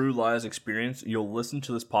true lies experience, you'll listen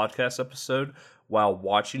to this podcast episode while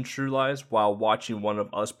watching True Lies, while watching one of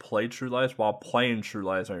us play True Lies, while playing True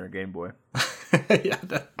Lies on your Game Boy.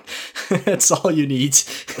 That's all you need.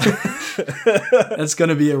 That's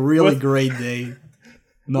gonna be a really great day.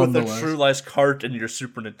 With the True Lies cart and your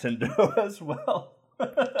Super Nintendo as well.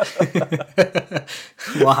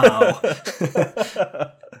 Wow.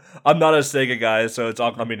 I'm not a Sega guy, so it's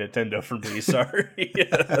all gonna be Nintendo for me. Sorry.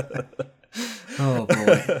 Oh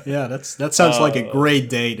boy, yeah, that sounds like a great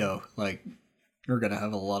day though. Like you're gonna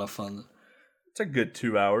have a lot of fun. It's a good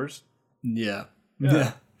 2 hours. Yeah.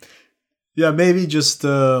 Maybe just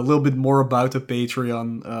a little bit more about the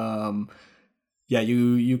Patreon.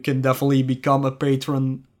 You can definitely become a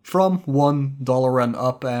patron from $1 and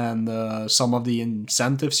up, and some of the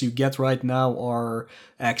incentives you get right now are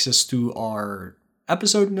access to our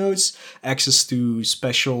episode notes, access to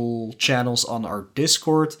special channels on our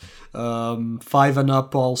Discord. 5 and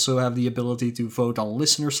up also have the ability to vote on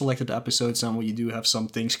listener selected episodes, and we do have some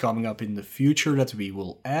things coming up in the future that we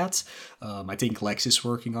will add. I think Lex is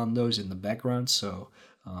working on those in the background, so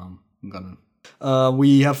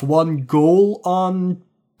we have one goal on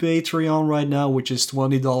Patreon right now, which is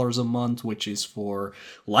 $20 a month, which is for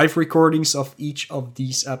live recordings of each of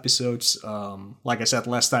these episodes. Like I said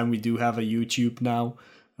last time, we do have a YouTube now,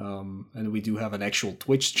 and we do have an actual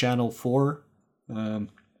Twitch channel for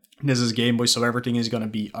This is Game Boy, so everything is going to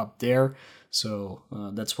be up there. So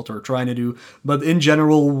that's what we're trying to do. But in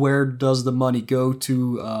general, where does the money go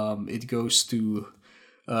to? It goes to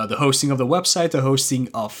the hosting of the website, the hosting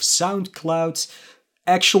of SoundCloud,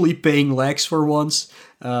 actually paying Lex for once,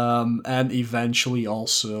 and eventually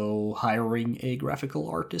also hiring a graphical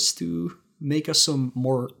artist to make us some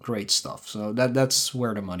more great stuff. So that's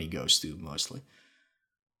where the money goes to mostly.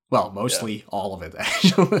 Well, mostly all of it,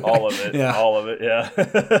 actually. All of it. Yeah. All of it, yeah.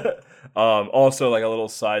 Also, like a little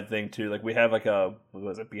side thing, too. Like, we have, like, what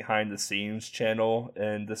was it, behind-the-scenes channel,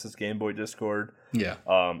 and this is Game Boy Discord. Yeah.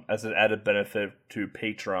 As an added benefit to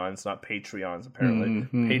patrons, not Patreons, apparently.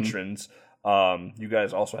 Mm-hmm. Patrons. You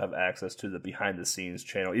guys also have access to the behind-the-scenes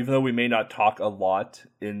channel. Even though we may not talk a lot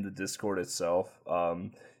in the Discord itself,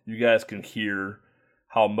 you guys can hear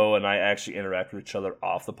how Mo and I actually interact with each other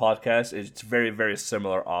off the podcast. It's very, very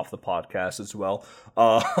similar off the podcast as well.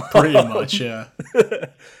 Pretty much, yeah.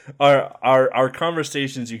 Our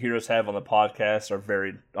conversations you hear us have on the podcast are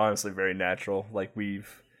honestly very natural. Like we're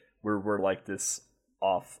like this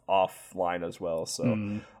offline as well.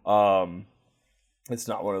 So it's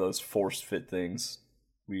not one of those forced fit things.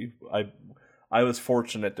 I was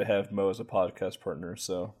fortunate to have Mo as a podcast partner,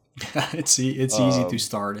 so it's easy to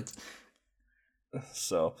start it.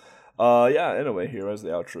 So, yeah, anyway, here was the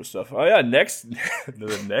outro stuff. Oh, yeah,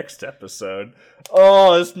 the next episode.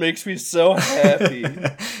 Oh, this makes me so happy.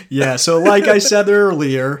 Yeah, so like I said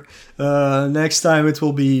earlier, next time it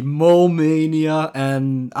will be Mole Mania,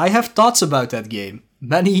 and I have thoughts about that game.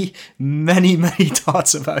 Many, many, many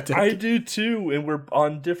thoughts about that. I do too, and we're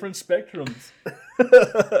on different spectrums.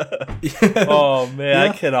 Oh, man, yeah. I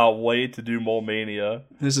cannot wait to do Mole Mania.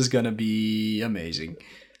 This is gonna be amazing.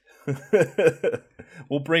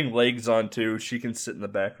 We'll bring Legs on too. She can sit in the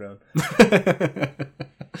background.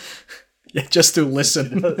 Yeah, just to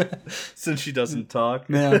listen. Since she doesn't talk.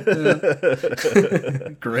 Yeah.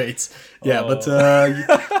 Great. Yeah, but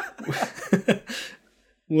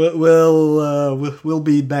we'll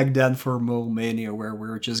be back then for Mole Mania, where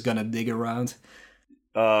we're just gonna dig around.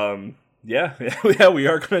 Yeah, we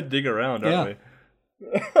are gonna dig around, aren't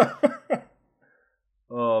we?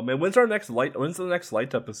 Oh man, when's the next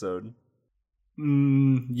light episode?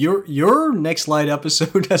 Your next light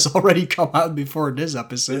episode has already come out before this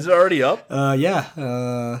episode. Is it already up?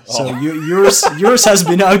 Yeah. So yours has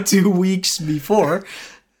been out 2 weeks before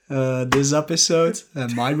this episode,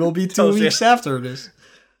 and mine will be 2 weeks after this.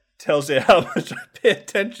 Tells you how much I pay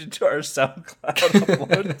attention to our SoundCloud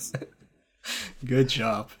uploads. Good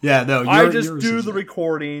job. Yeah, no, I just do the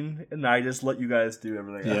recording, and I just let you guys do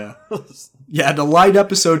everything else. Yeah, the light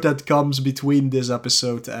episode that comes between this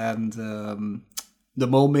episode and the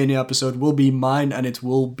Mole Mania episode will be mine, and it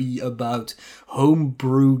will be about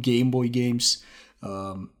homebrew Game Boy games.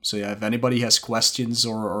 So yeah, if anybody has questions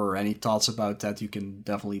or any thoughts about that, you can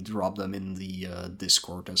definitely drop them in the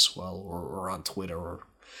Discord as well, or on Twitter, or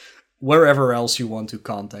wherever else you want to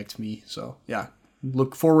contact me. So yeah.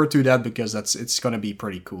 Look forward to that, because it's gonna be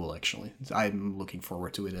pretty cool. Actually, I'm looking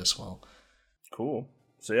forward to it as well. Cool.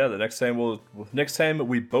 So yeah, the next time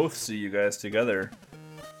we both see you guys together,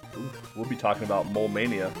 we'll be talking about Mole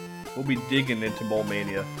Mania. We'll be digging into Mole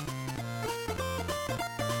Mania.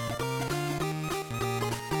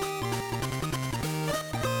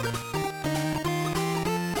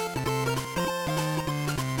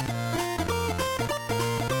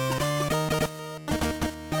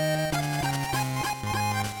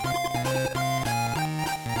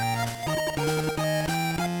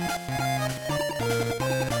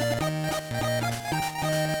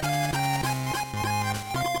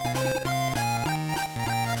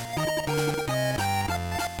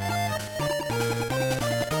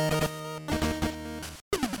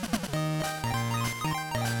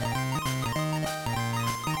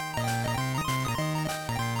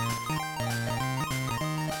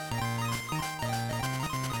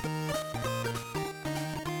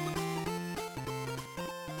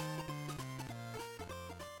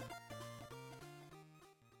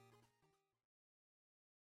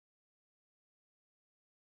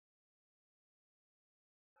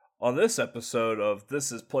 On this episode of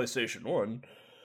This is PlayStation 1,